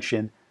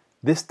convention,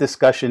 this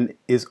discussion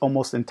is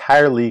almost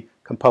entirely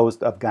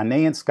composed of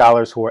Ghanaian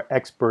scholars who are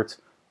experts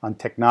on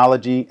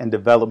technology and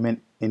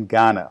development in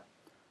Ghana.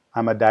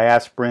 I'm a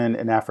diasporan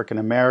and African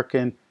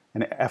American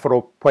and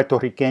Afro-Puerto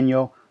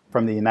Riqueño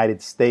from the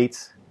United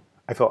States.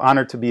 I feel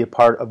honored to be a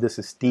part of this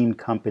esteemed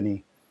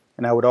company,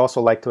 and I would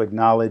also like to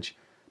acknowledge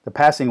the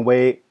passing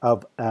away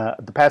of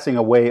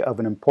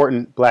an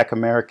important Black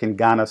American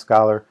Ghana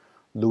scholar,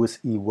 Louis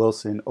E.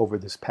 Wilson, over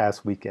this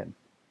past weekend.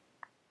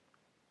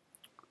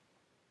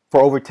 For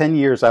over 10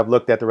 years, I've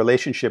looked at the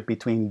relationship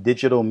between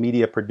digital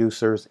media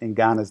producers in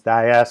Ghana's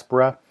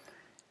diaspora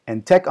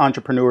and tech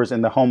entrepreneurs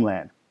in the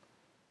homeland.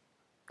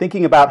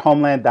 Thinking about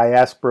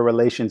homeland-diaspora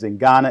relations in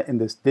Ghana in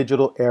this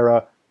digital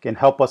era can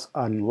help us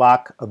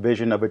unlock a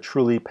vision of a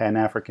truly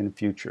Pan-African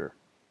future.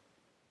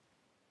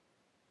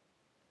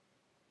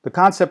 The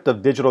concept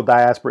of digital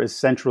diaspora is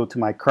central to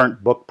my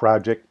current book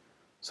project,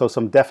 so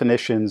some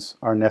definitions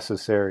are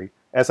necessary.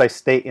 As I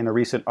state in a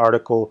recent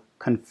article,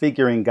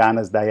 Configuring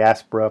Ghana's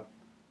Diaspora,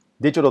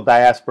 digital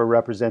diaspora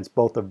represents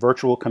both a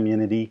virtual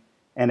community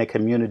and a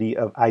community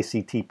of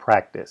ICT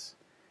practice.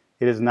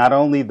 It is not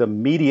only the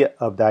media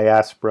of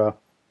diaspora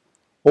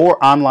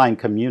or online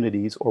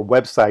communities or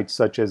websites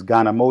such as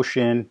Ghana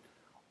Motion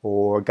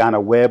or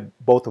Ghana Web,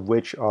 both of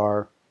which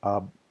are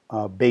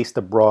based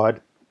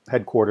abroad,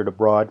 headquartered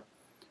abroad,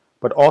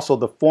 but also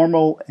the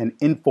formal and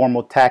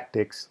informal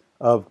tactics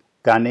of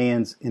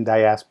Ghanaians in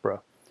diaspora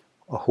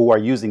who are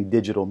using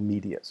digital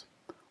medias.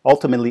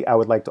 Ultimately, I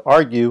would like to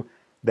argue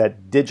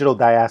that digital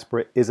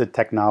diaspora is a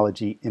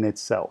technology in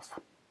itself.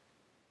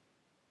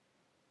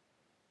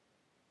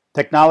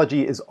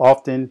 Technology is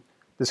often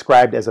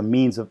described as a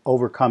means of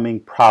overcoming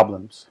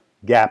problems,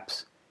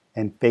 gaps,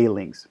 and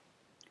failings.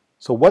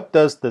 So what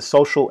does the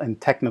social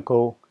and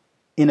technical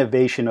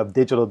innovation of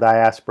digital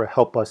diaspora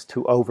help us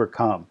to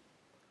overcome?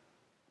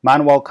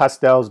 Manuel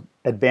Castells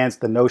advanced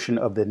the notion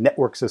of the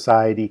network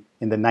society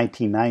in the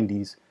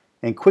 1990s,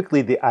 and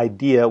quickly the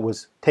idea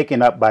was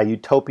taken up by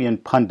utopian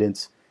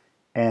pundits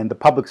and the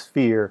public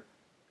sphere,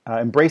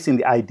 embracing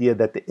the idea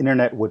that the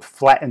internet would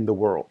flatten the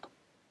world.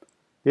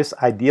 This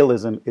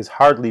idealism is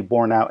hardly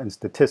borne out in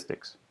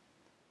statistics.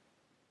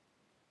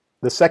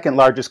 The second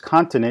largest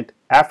continent,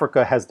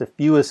 Africa, has the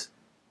fewest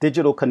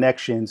digital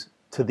connections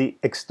to the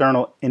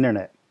external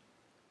internet.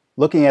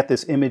 Looking at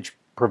this image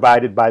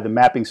provided by the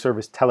mapping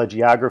service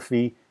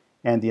Telegeography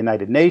and the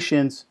United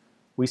Nations,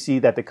 we see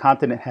that the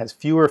continent has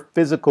fewer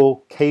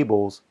physical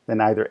cables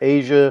than either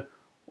Asia,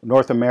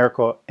 North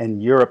America,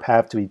 and Europe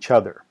have to each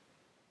other.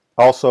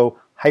 Also,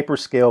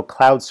 hyperscale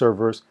cloud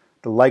servers,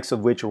 the likes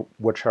of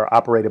which are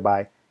operated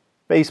by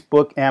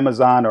Facebook,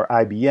 Amazon, or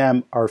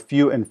IBM, are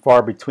few and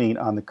far between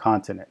on the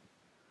continent.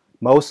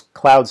 Most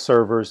cloud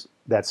servers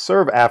that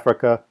serve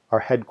Africa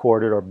are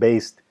headquartered or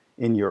based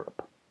in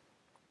Europe.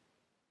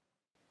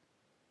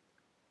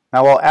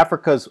 Now, while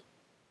Africa's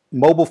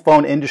mobile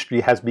phone industry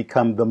has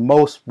become the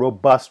most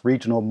robust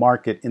regional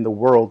market in the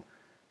world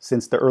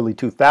since the early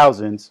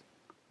 2000s,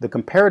 the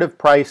comparative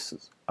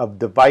price of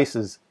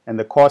devices and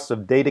the cost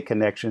of data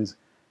connections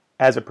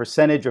as a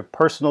percentage of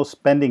personal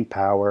spending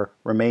power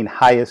remain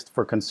highest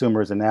for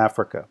consumers in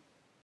Africa.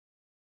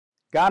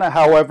 Ghana,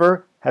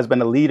 however, has been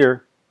a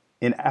leader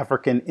in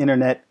African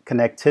internet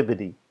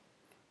connectivity.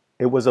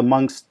 It was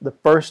amongst the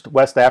first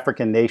West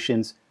African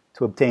nations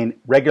to obtain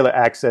regular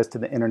access to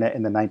the internet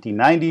in the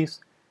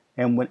 1990s,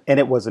 and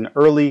it was an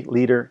early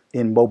leader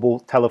in mobile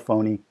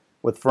telephony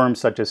with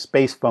firms such as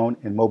Spacephone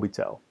and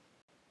Mobitel.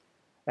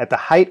 At the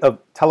height of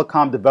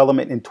telecom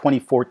development in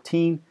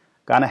 2014,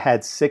 Ghana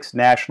had 6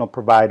 national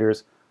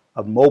providers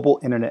of mobile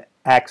internet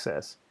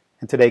access,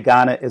 and today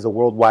Ghana is a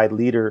worldwide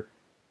leader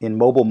in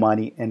mobile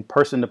money and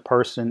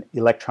person-to-person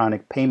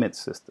electronic payment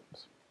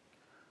systems.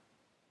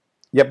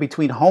 Yet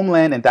between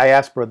homeland and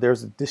diaspora,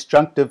 there's a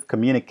disjunctive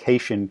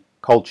communication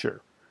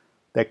culture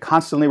that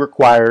constantly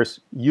requires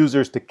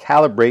users to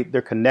calibrate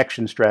their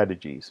connection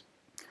strategies.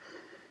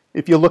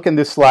 If you look in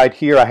this slide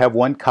here, I have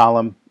one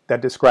column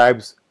that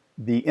describes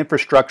the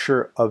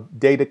infrastructure of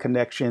data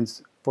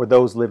connections for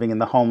those living in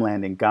the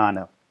homeland in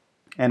Ghana,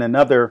 and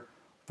another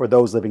for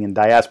those living in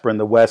diaspora in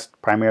the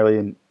West, primarily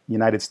in the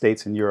United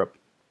States and Europe.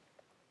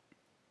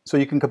 So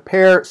you can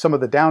compare some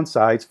of the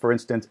downsides. For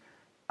instance,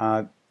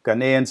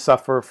 Ghanaians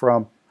suffer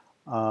from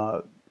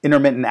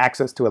intermittent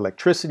access to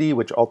electricity,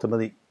 which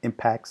ultimately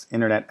impacts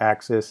internet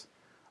access,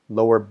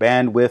 lower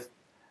bandwidth,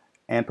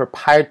 and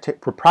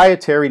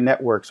proprietary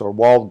networks or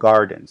walled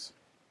gardens.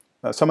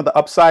 Some of the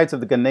upsides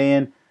of the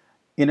Ghanaian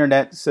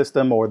internet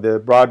system or the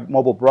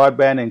mobile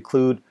broadband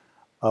include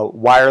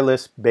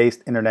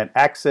wireless-based internet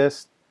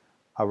access,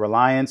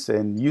 reliance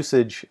and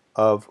usage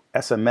of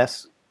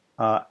SMS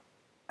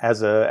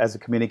as a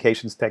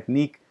communications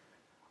technique.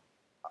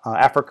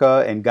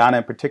 Africa and Ghana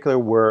in particular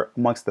were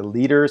amongst the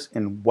leaders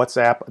in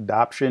WhatsApp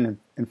adoption, and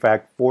in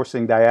fact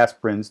forcing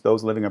diasporans,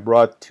 those living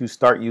abroad, to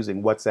start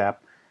using WhatsApp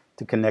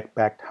to connect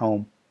back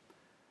home.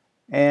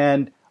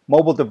 And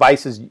mobile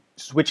devices,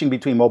 switching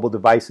between mobile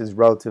devices is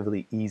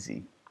relatively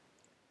easy.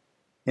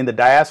 In the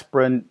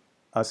diasporan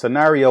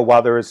scenario,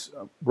 while there is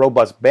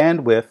robust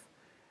bandwidth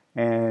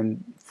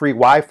and free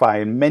Wi-Fi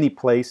in many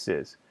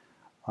places,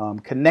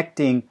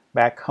 connecting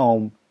back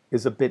home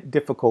is a bit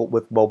difficult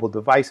with mobile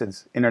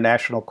devices.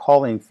 International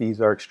calling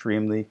fees are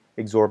extremely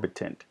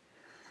exorbitant.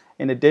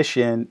 In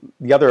addition,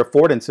 the other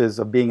affordances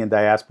of being in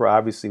diaspora,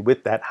 obviously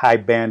with that high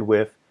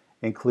bandwidth,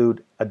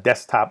 include a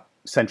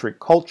desktop-centric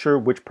culture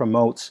which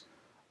promotes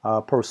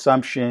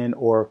prosumption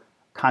or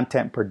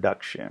content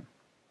production.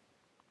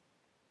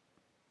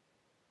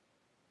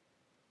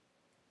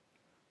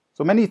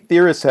 So many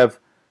theorists have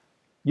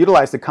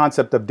utilized the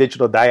concept of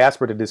digital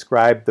diaspora to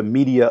describe the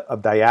media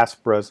of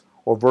diasporas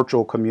or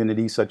virtual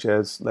communities such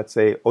as, let's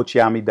say,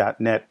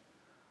 Ochiami.net.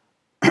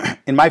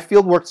 In my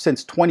fieldwork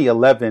since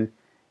 2011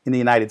 in the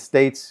United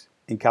States,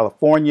 in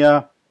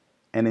California,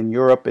 and in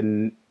Europe,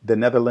 in the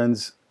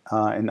Netherlands,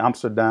 in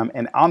Amsterdam,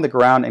 and on the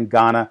ground in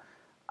Ghana,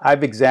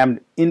 I've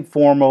examined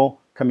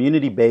informal,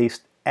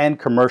 community-based, and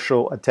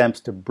commercial attempts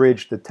to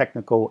bridge the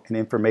technical and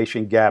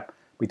information gap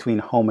between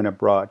home and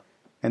abroad.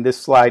 And this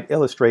slide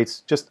illustrates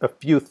just a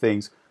few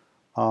things.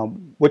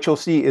 What you'll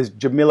see is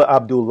Jamila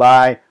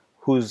Abdullahi,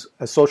 who's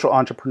a social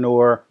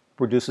entrepreneur,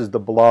 produces the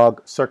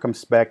blog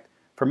Circumspect,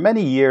 for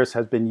many years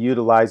has been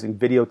utilizing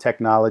video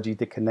technology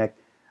to connect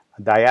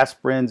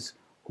diasporans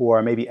who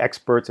are maybe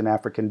experts in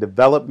African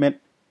development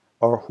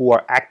or who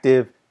are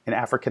active in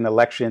African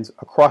elections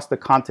across the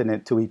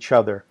continent to each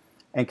other,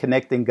 and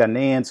connecting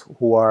Ghanaians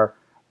who are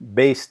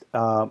based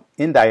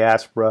in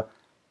diaspora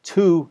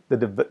to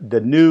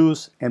the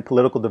news and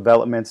political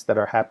developments that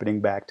are happening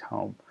back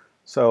home.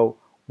 So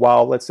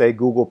while, let's say,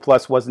 Google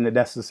Plus wasn't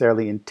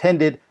necessarily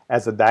intended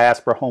as a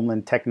diaspora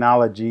homeland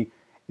technology,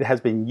 it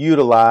has been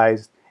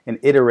utilized and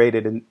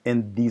iterated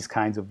in these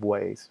kinds of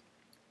ways.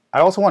 I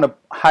also want to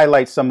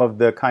highlight some of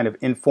the kind of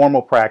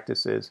informal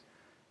practices.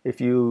 If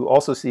you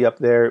also see up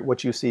there,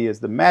 what you see is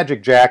the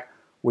Magic Jack,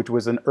 which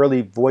was an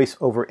early voice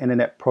over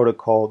internet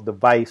protocol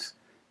device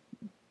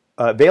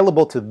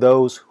available to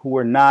those who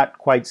were not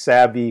quite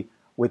savvy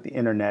with the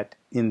internet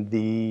in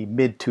the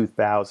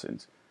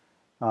mid-2000s.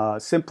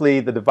 Simply,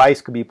 the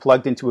device could be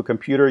plugged into a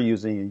computer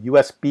using a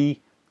USB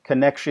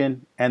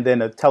connection, and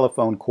then a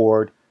telephone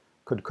cord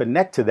could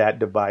connect to that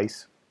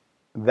device.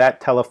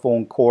 That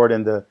telephone cord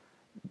and the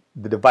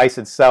device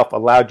itself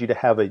allowed you to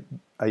have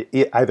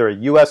either a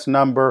US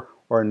number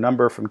or a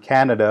number from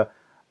Canada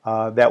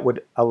that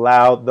would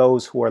allow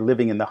those who are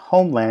living in the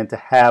homeland to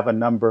have a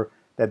number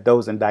that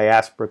those in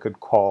diaspora could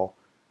call,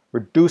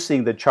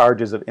 reducing the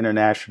charges of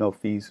international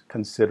fees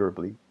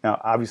considerably. Now,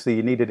 obviously,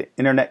 you needed an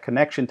internet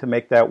connection to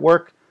make that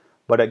work,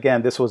 but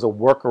again, this was a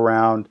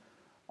workaround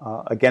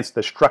against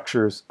the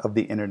structures of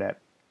the internet.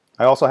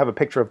 I also have a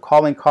picture of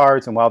calling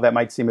cards, and while that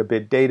might seem a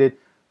bit dated,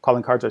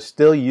 calling cards are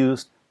still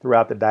used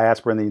throughout the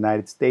diaspora in the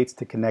United States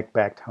to connect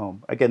back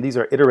home. Again, these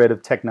are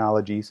iterative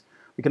technologies.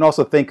 We can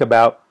also think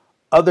about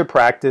other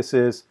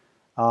practices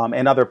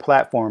and other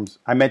platforms.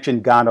 I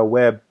mentioned Ghana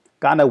Web.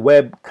 Ghana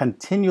Web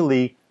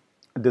continually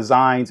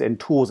designs and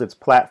tools its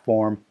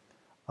platform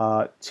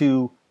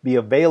to be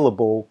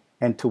available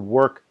and to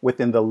work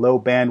within the low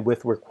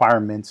bandwidth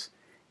requirements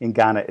in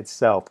Ghana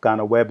itself.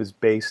 Ghana Web is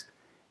based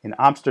in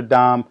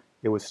Amsterdam.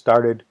 It was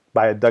started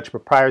by a Dutch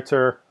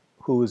proprietor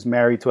who is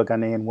married to a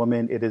Ghanaian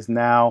woman. It is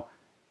now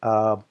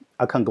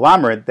a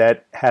conglomerate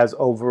that has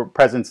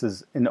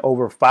presences in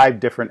over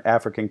 5 different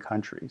African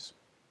countries.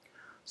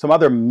 Some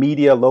other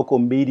media, local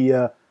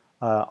media,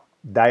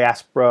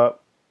 diaspora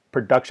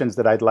productions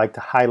that I'd like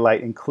to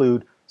highlight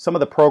include some of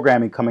the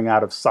programming coming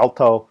out of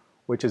Salto,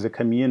 which is a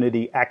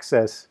community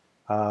access,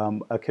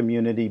 a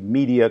community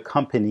media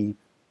company,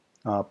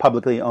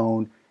 publicly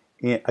owned,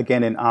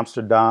 again in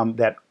Amsterdam,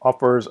 that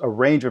offers a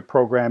range of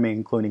programming,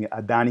 including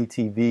Adani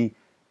TV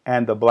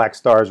and the Black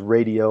Stars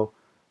Radio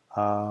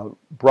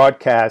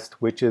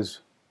broadcast, which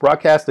is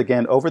broadcast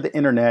again over the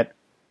internet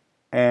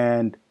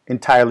and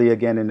entirely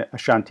again in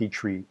Ashanti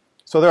Tree.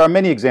 So there are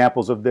many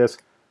examples of this.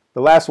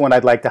 The last one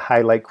I'd like to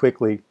highlight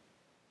quickly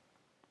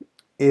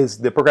is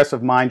the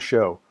Progressive Mind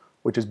Show,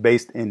 which is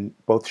based in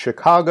both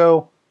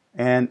Chicago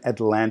and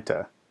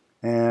Atlanta.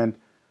 And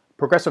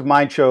Progressive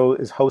Mind Show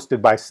is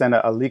hosted by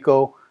Sena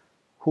Aliko,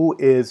 who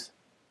is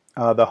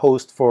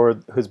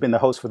who's been the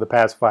host for the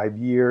past 5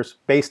 years,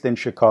 based in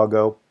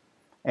Chicago.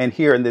 And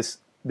here in this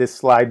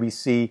slide, we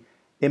see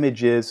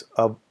images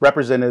of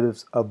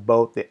representatives of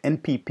both the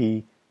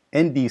NPP,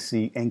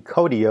 NDC, and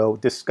CODIO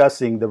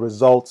discussing the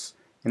results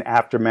and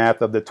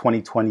aftermath of the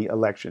 2020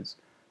 elections.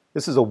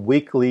 This is a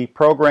weekly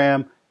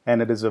program,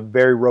 and it is a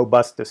very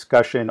robust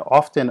discussion,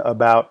 often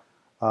about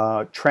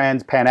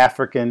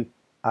Pan-African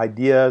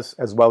ideas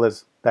as well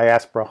as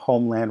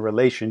diaspora-homeland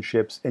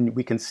relationships. And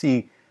we can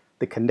see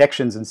the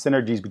connections and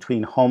synergies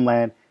between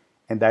homeland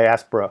and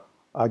diaspora,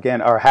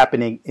 again, are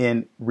happening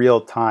in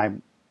real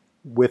time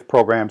with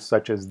programs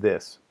such as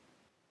this.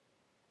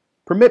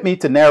 Permit me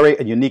to narrate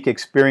a unique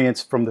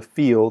experience from the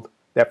field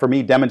that for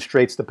me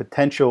demonstrates the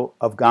potential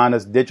of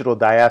Ghana's digital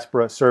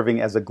diaspora serving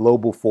as a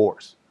global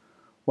force.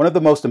 One of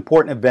the most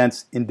important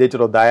events in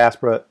digital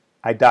diaspora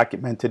I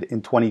documented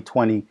in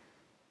 2020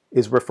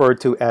 is referred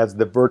to as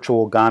the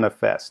virtual Ghana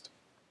Fest.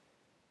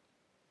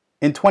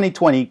 In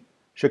 2020,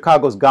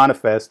 Chicago's Ghana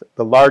Fest,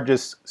 the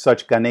largest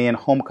such Ghanaian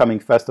homecoming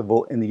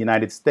festival in the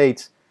United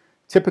States,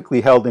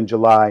 typically held in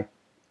July,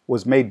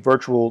 was made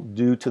virtual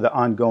due to the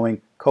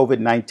ongoing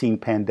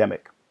COVID-19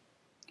 pandemic.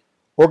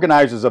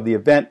 Organizers of the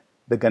event,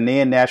 the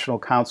Ghanaian National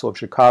Council of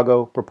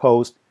Chicago,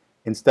 proposed,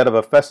 instead of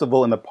a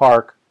festival in the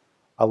park,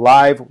 a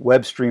live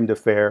web-streamed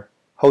affair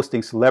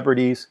hosting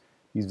celebrities,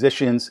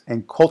 musicians,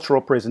 and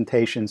cultural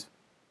presentations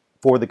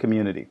for the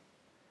community.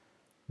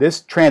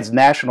 This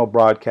transnational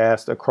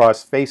broadcast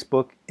across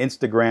Facebook,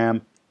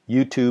 Instagram,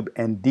 YouTube,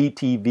 and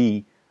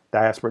DTV,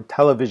 Diaspora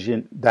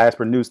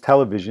News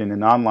Television,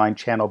 an online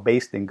channel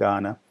based in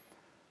Ghana,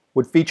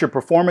 would feature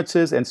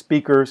performances and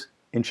speakers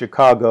in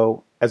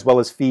Chicago, as well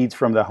as feeds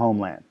from the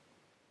homeland.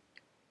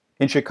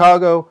 In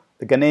Chicago,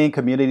 the Ghanaian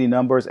community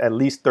numbers at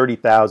least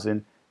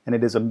 30,000, and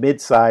it is a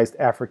mid-sized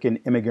African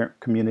immigrant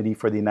community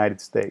for the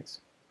United States.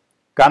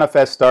 Ghana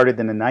Fest started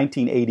in the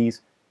 1980s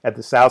at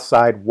the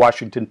Southside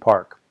Washington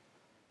Park.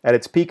 At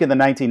its peak in the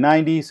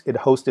 1990s, it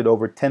hosted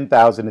over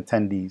 10,000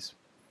 attendees.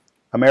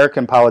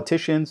 American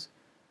politicians,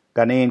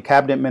 Ghanaian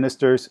cabinet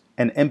ministers,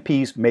 and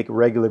MPs make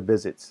regular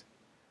visits.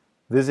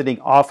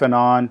 Visiting off and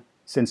on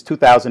since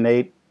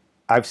 2008,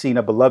 I've seen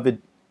a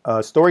beloved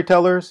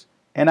storytellers,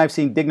 and I've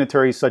seen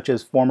dignitaries such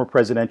as former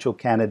presidential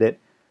candidate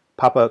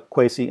Papa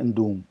Kwesi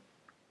Ndoum.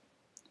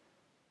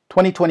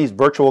 2020's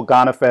virtual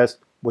Ghana Fest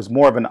was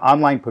more of an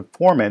online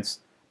performance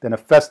than a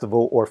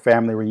festival or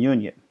family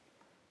reunion.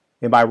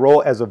 In my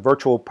role as a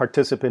virtual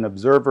participant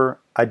observer,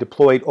 I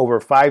deployed over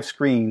 5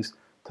 screens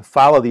to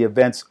follow the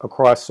events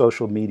across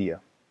social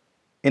media.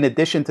 In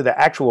addition to the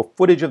actual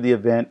footage of the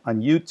event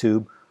on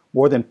YouTube,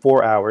 more than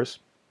 4 hours,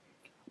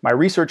 my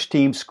research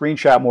team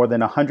screenshot more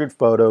than 100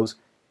 photos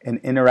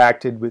and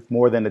interacted with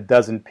more than a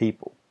dozen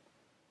people.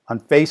 On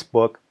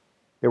Facebook,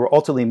 there were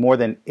ultimately more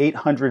than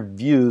 800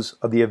 views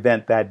of the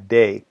event that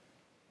day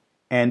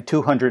and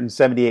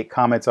 278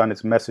 comments on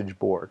its message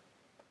board.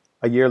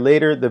 A year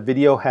later, the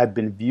video had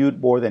been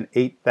viewed more than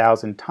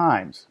 8,000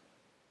 times.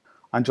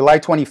 On July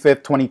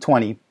 25,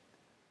 2020,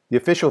 the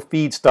official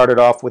feed started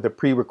off with a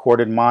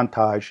pre-recorded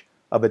montage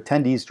of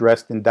attendees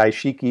dressed in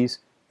dashikis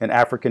and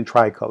African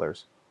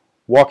tricolors,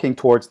 walking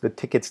towards the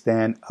ticket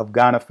stand of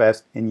Ghana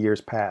Fest in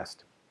years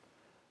past.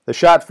 The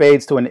shot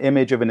fades to an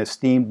image of an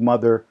esteemed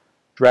mother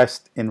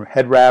dressed in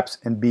head wraps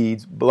and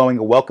beads, blowing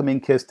a welcoming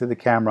kiss to the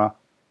camera,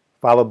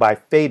 followed by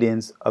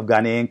fade-ins of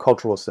Ghanaian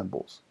cultural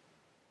symbols.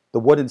 The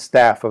wooden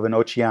staff of an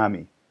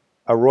ochiami,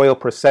 a royal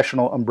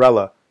processional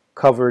umbrella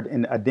covered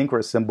in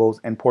adinkra symbols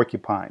and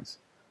porcupines,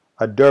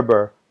 a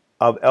durbar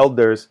of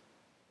elders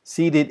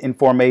seated in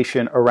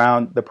formation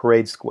around the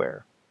parade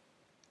square,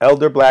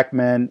 elder black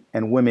men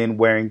and women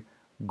wearing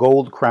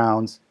gold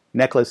crowns,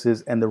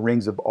 necklaces, and the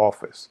rings of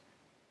office,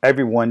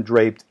 everyone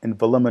draped in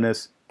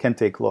voluminous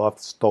kente cloth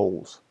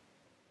stoles.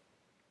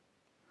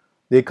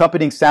 The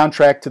accompanying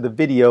soundtrack to the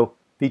video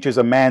features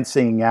a man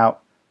singing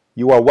out,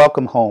 "You are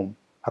welcome home,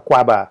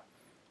 Akwaba.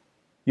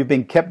 You've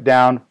been kept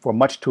down for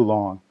much too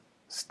long.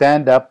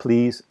 Stand up,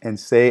 please, and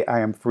say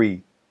I am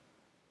free.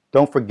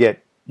 Don't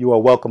forget, you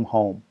are welcome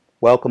home,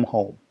 welcome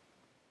home."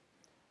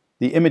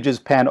 The images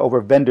pan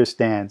over vendor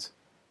stands,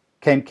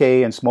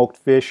 kenke and smoked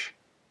fish,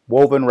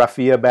 woven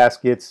raffia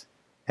baskets,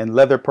 and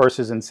leather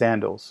purses and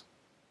sandals.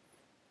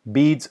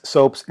 Beads,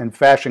 soaps, and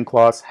fashion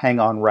cloths hang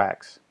on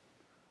racks.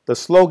 The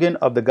slogan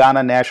of the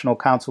Ghana National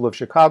Council of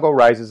Chicago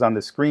rises on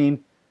the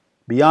screen,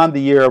 "Beyond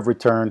the year of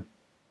return,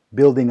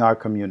 building our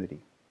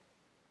community."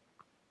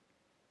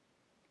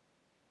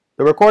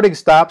 The recording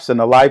stops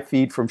and a live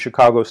feed from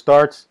Chicago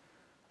starts.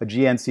 A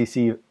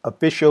GNCC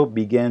official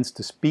begins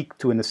to speak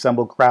to an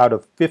assembled crowd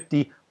of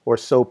 50 or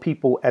so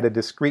people at a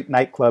discreet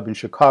nightclub in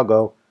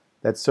Chicago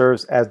that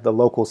serves as the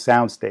local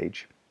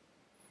soundstage.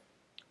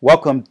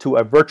 Welcome to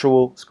a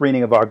virtual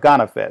screening of our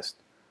Ghana Fest.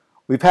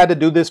 We've had to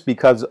do this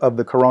because of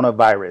the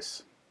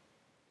coronavirus.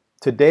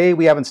 Today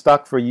we have in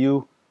stock for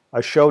you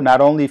a show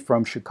not only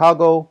from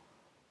Chicago,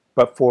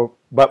 but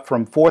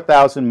from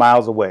 4,000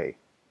 miles away,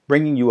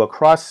 bringing you a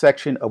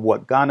cross-section of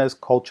what Ghana's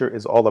culture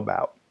is all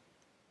about.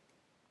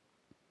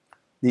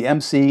 The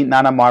MC,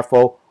 Nana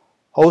Marfo,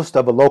 host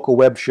of a local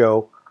web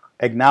show,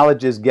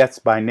 acknowledges guests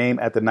by name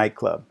at the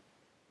nightclub.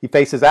 He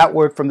faces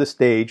outward from the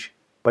stage,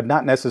 but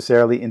not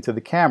necessarily into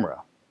the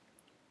camera.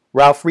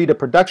 Ralph Rita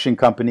Production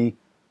Company,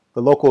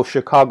 the local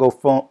Chicago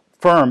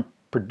firm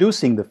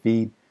producing the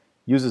feed,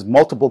 uses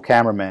multiple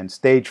cameramen,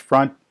 stage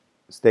front,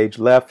 stage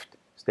left,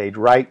 stage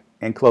right,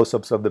 and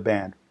close-ups of the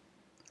band.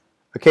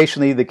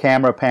 Occasionally, the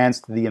camera pans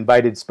to the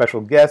invited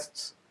special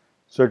guests,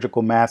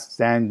 surgical masks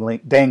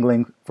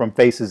dangling from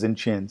faces and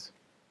chins.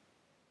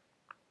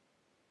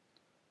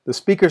 The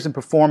speakers and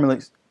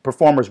performers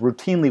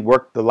routinely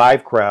work the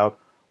live crowd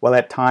while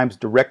at times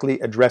directly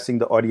addressing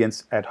the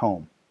audience at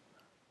home.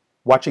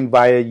 Watching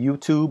via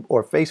YouTube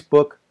or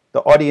Facebook,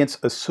 the audience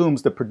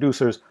assumes the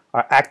producers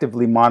are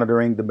actively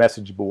monitoring the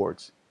message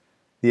boards.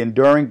 The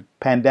enduring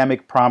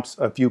pandemic prompts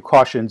a few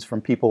cautions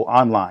from people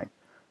online.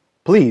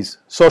 Please,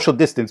 social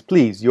distance,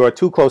 please, you are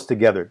too close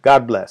together.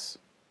 God bless.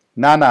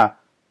 Nana,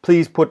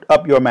 please put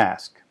up your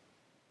mask.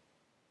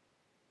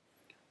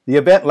 The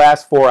event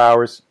lasts 4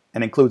 hours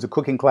and includes a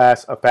cooking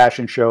class, a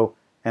fashion show,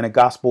 and a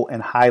gospel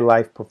and high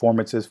life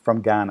performances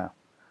from Ghana.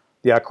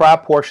 The Accra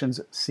portions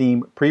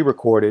seem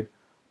pre-recorded,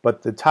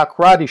 but the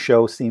Takoradi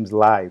show seems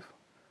live.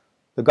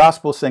 The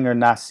gospel singer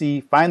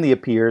Nasi finally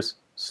appears,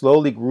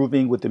 slowly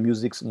grooving with the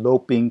music's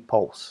loping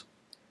pulse.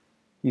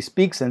 He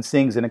speaks and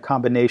sings in a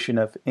combination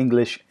of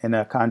English and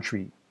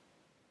Akantri.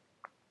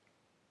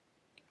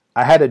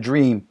 I had a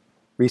dream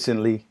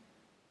recently.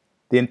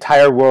 The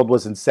entire world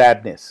was in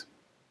sadness.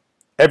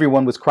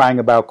 Everyone was crying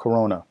about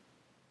Corona.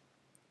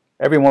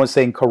 Everyone was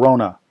saying,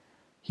 Corona.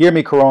 Hear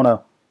me,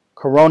 Corona.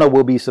 Corona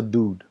will be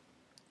subdued.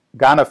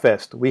 Ghana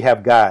Fest, we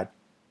have God.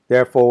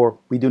 Therefore,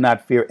 we do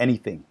not fear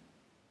anything.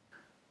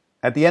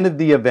 At the end of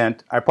the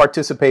event, I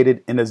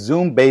participated in a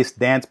Zoom-based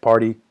dance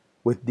party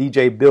with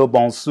DJ Bill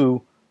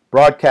Bonsu,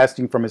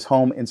 broadcasting from his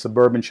home in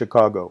suburban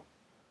Chicago.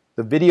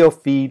 The video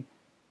feed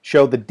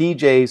showed the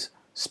DJs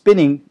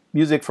spinning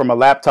music from a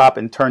laptop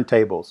and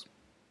turntables.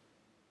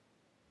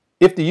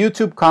 If the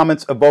YouTube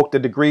comments evoked a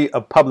degree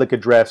of public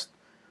address,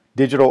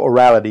 digital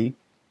orality,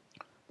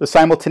 the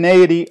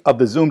simultaneity of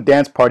the Zoom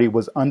dance party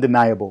was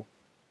undeniable.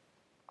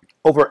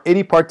 Over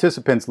 80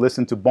 participants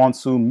listened to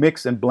Bonsu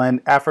mix and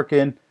blend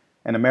African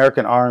and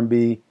American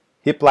R&B,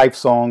 hip life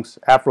songs,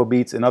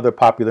 Afrobeats, and other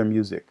popular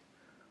music.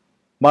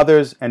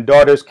 Mothers and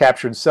daughters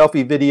captured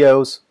selfie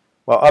videos,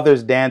 while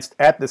others danced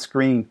at the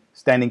screen,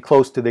 standing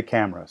close to the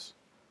cameras.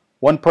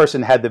 One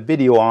person had the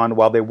video on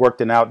while they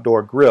worked an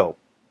outdoor grill.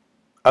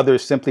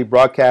 Others simply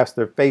broadcast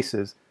their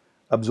faces,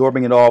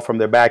 absorbing it all from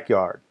their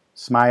backyard,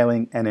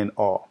 smiling and in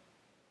awe.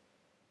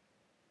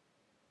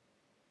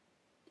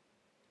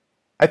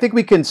 I think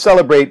we can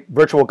celebrate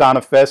Virtual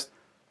Ghana Fest.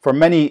 For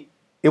many,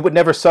 it would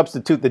never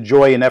substitute the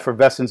joy and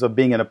effervescence of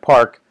being in a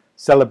park,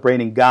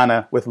 celebrating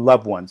Ghana with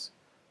loved ones.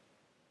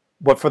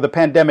 But for the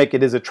pandemic,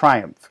 it is a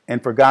triumph,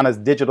 and for Ghana's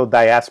digital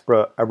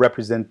diaspora, a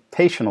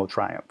representational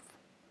triumph.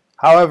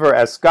 However,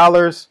 as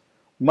scholars,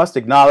 we must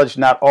acknowledge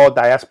not all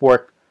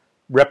diasporic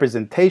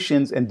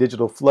representations and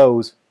digital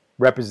flows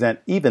represent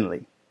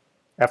evenly.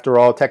 After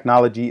all,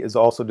 technology is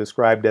also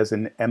described as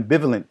an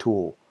ambivalent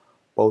tool,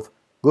 both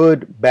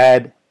good,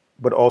 bad,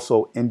 but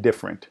also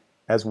indifferent,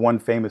 as one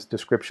famous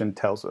description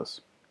tells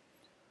us.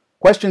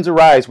 Questions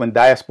arise when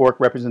diasporic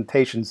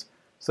representations,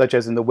 such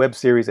as in the web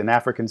series An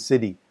African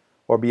City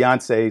or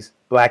Beyonce's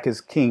Black is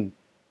King,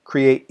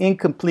 create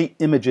incomplete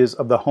images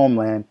of the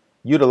homeland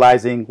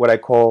utilizing what I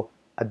call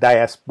a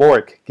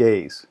diasporic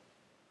gaze.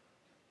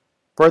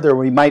 Further,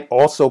 we might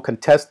also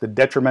contest the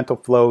detrimental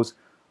flows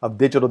of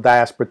digital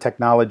diaspora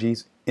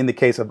technologies in the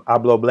case of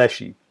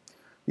Avle,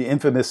 the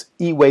infamous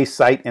e-waste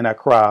site in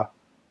Accra,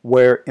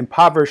 where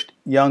impoverished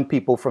young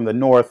people from the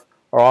north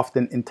are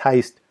often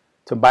enticed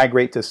to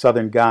migrate to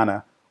southern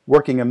Ghana,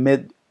 working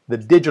amid the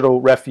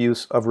digital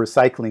refuse of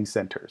recycling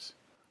centers.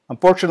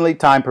 Unfortunately,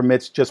 time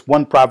permits just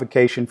one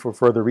provocation for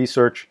further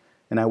research,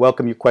 and I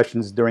welcome your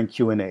questions during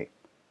Q&A.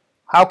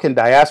 How can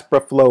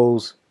diaspora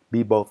flows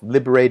be both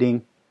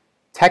liberating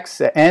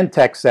and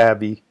tech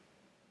savvy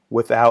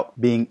without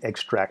being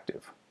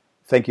extractive?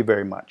 Thank you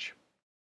very much.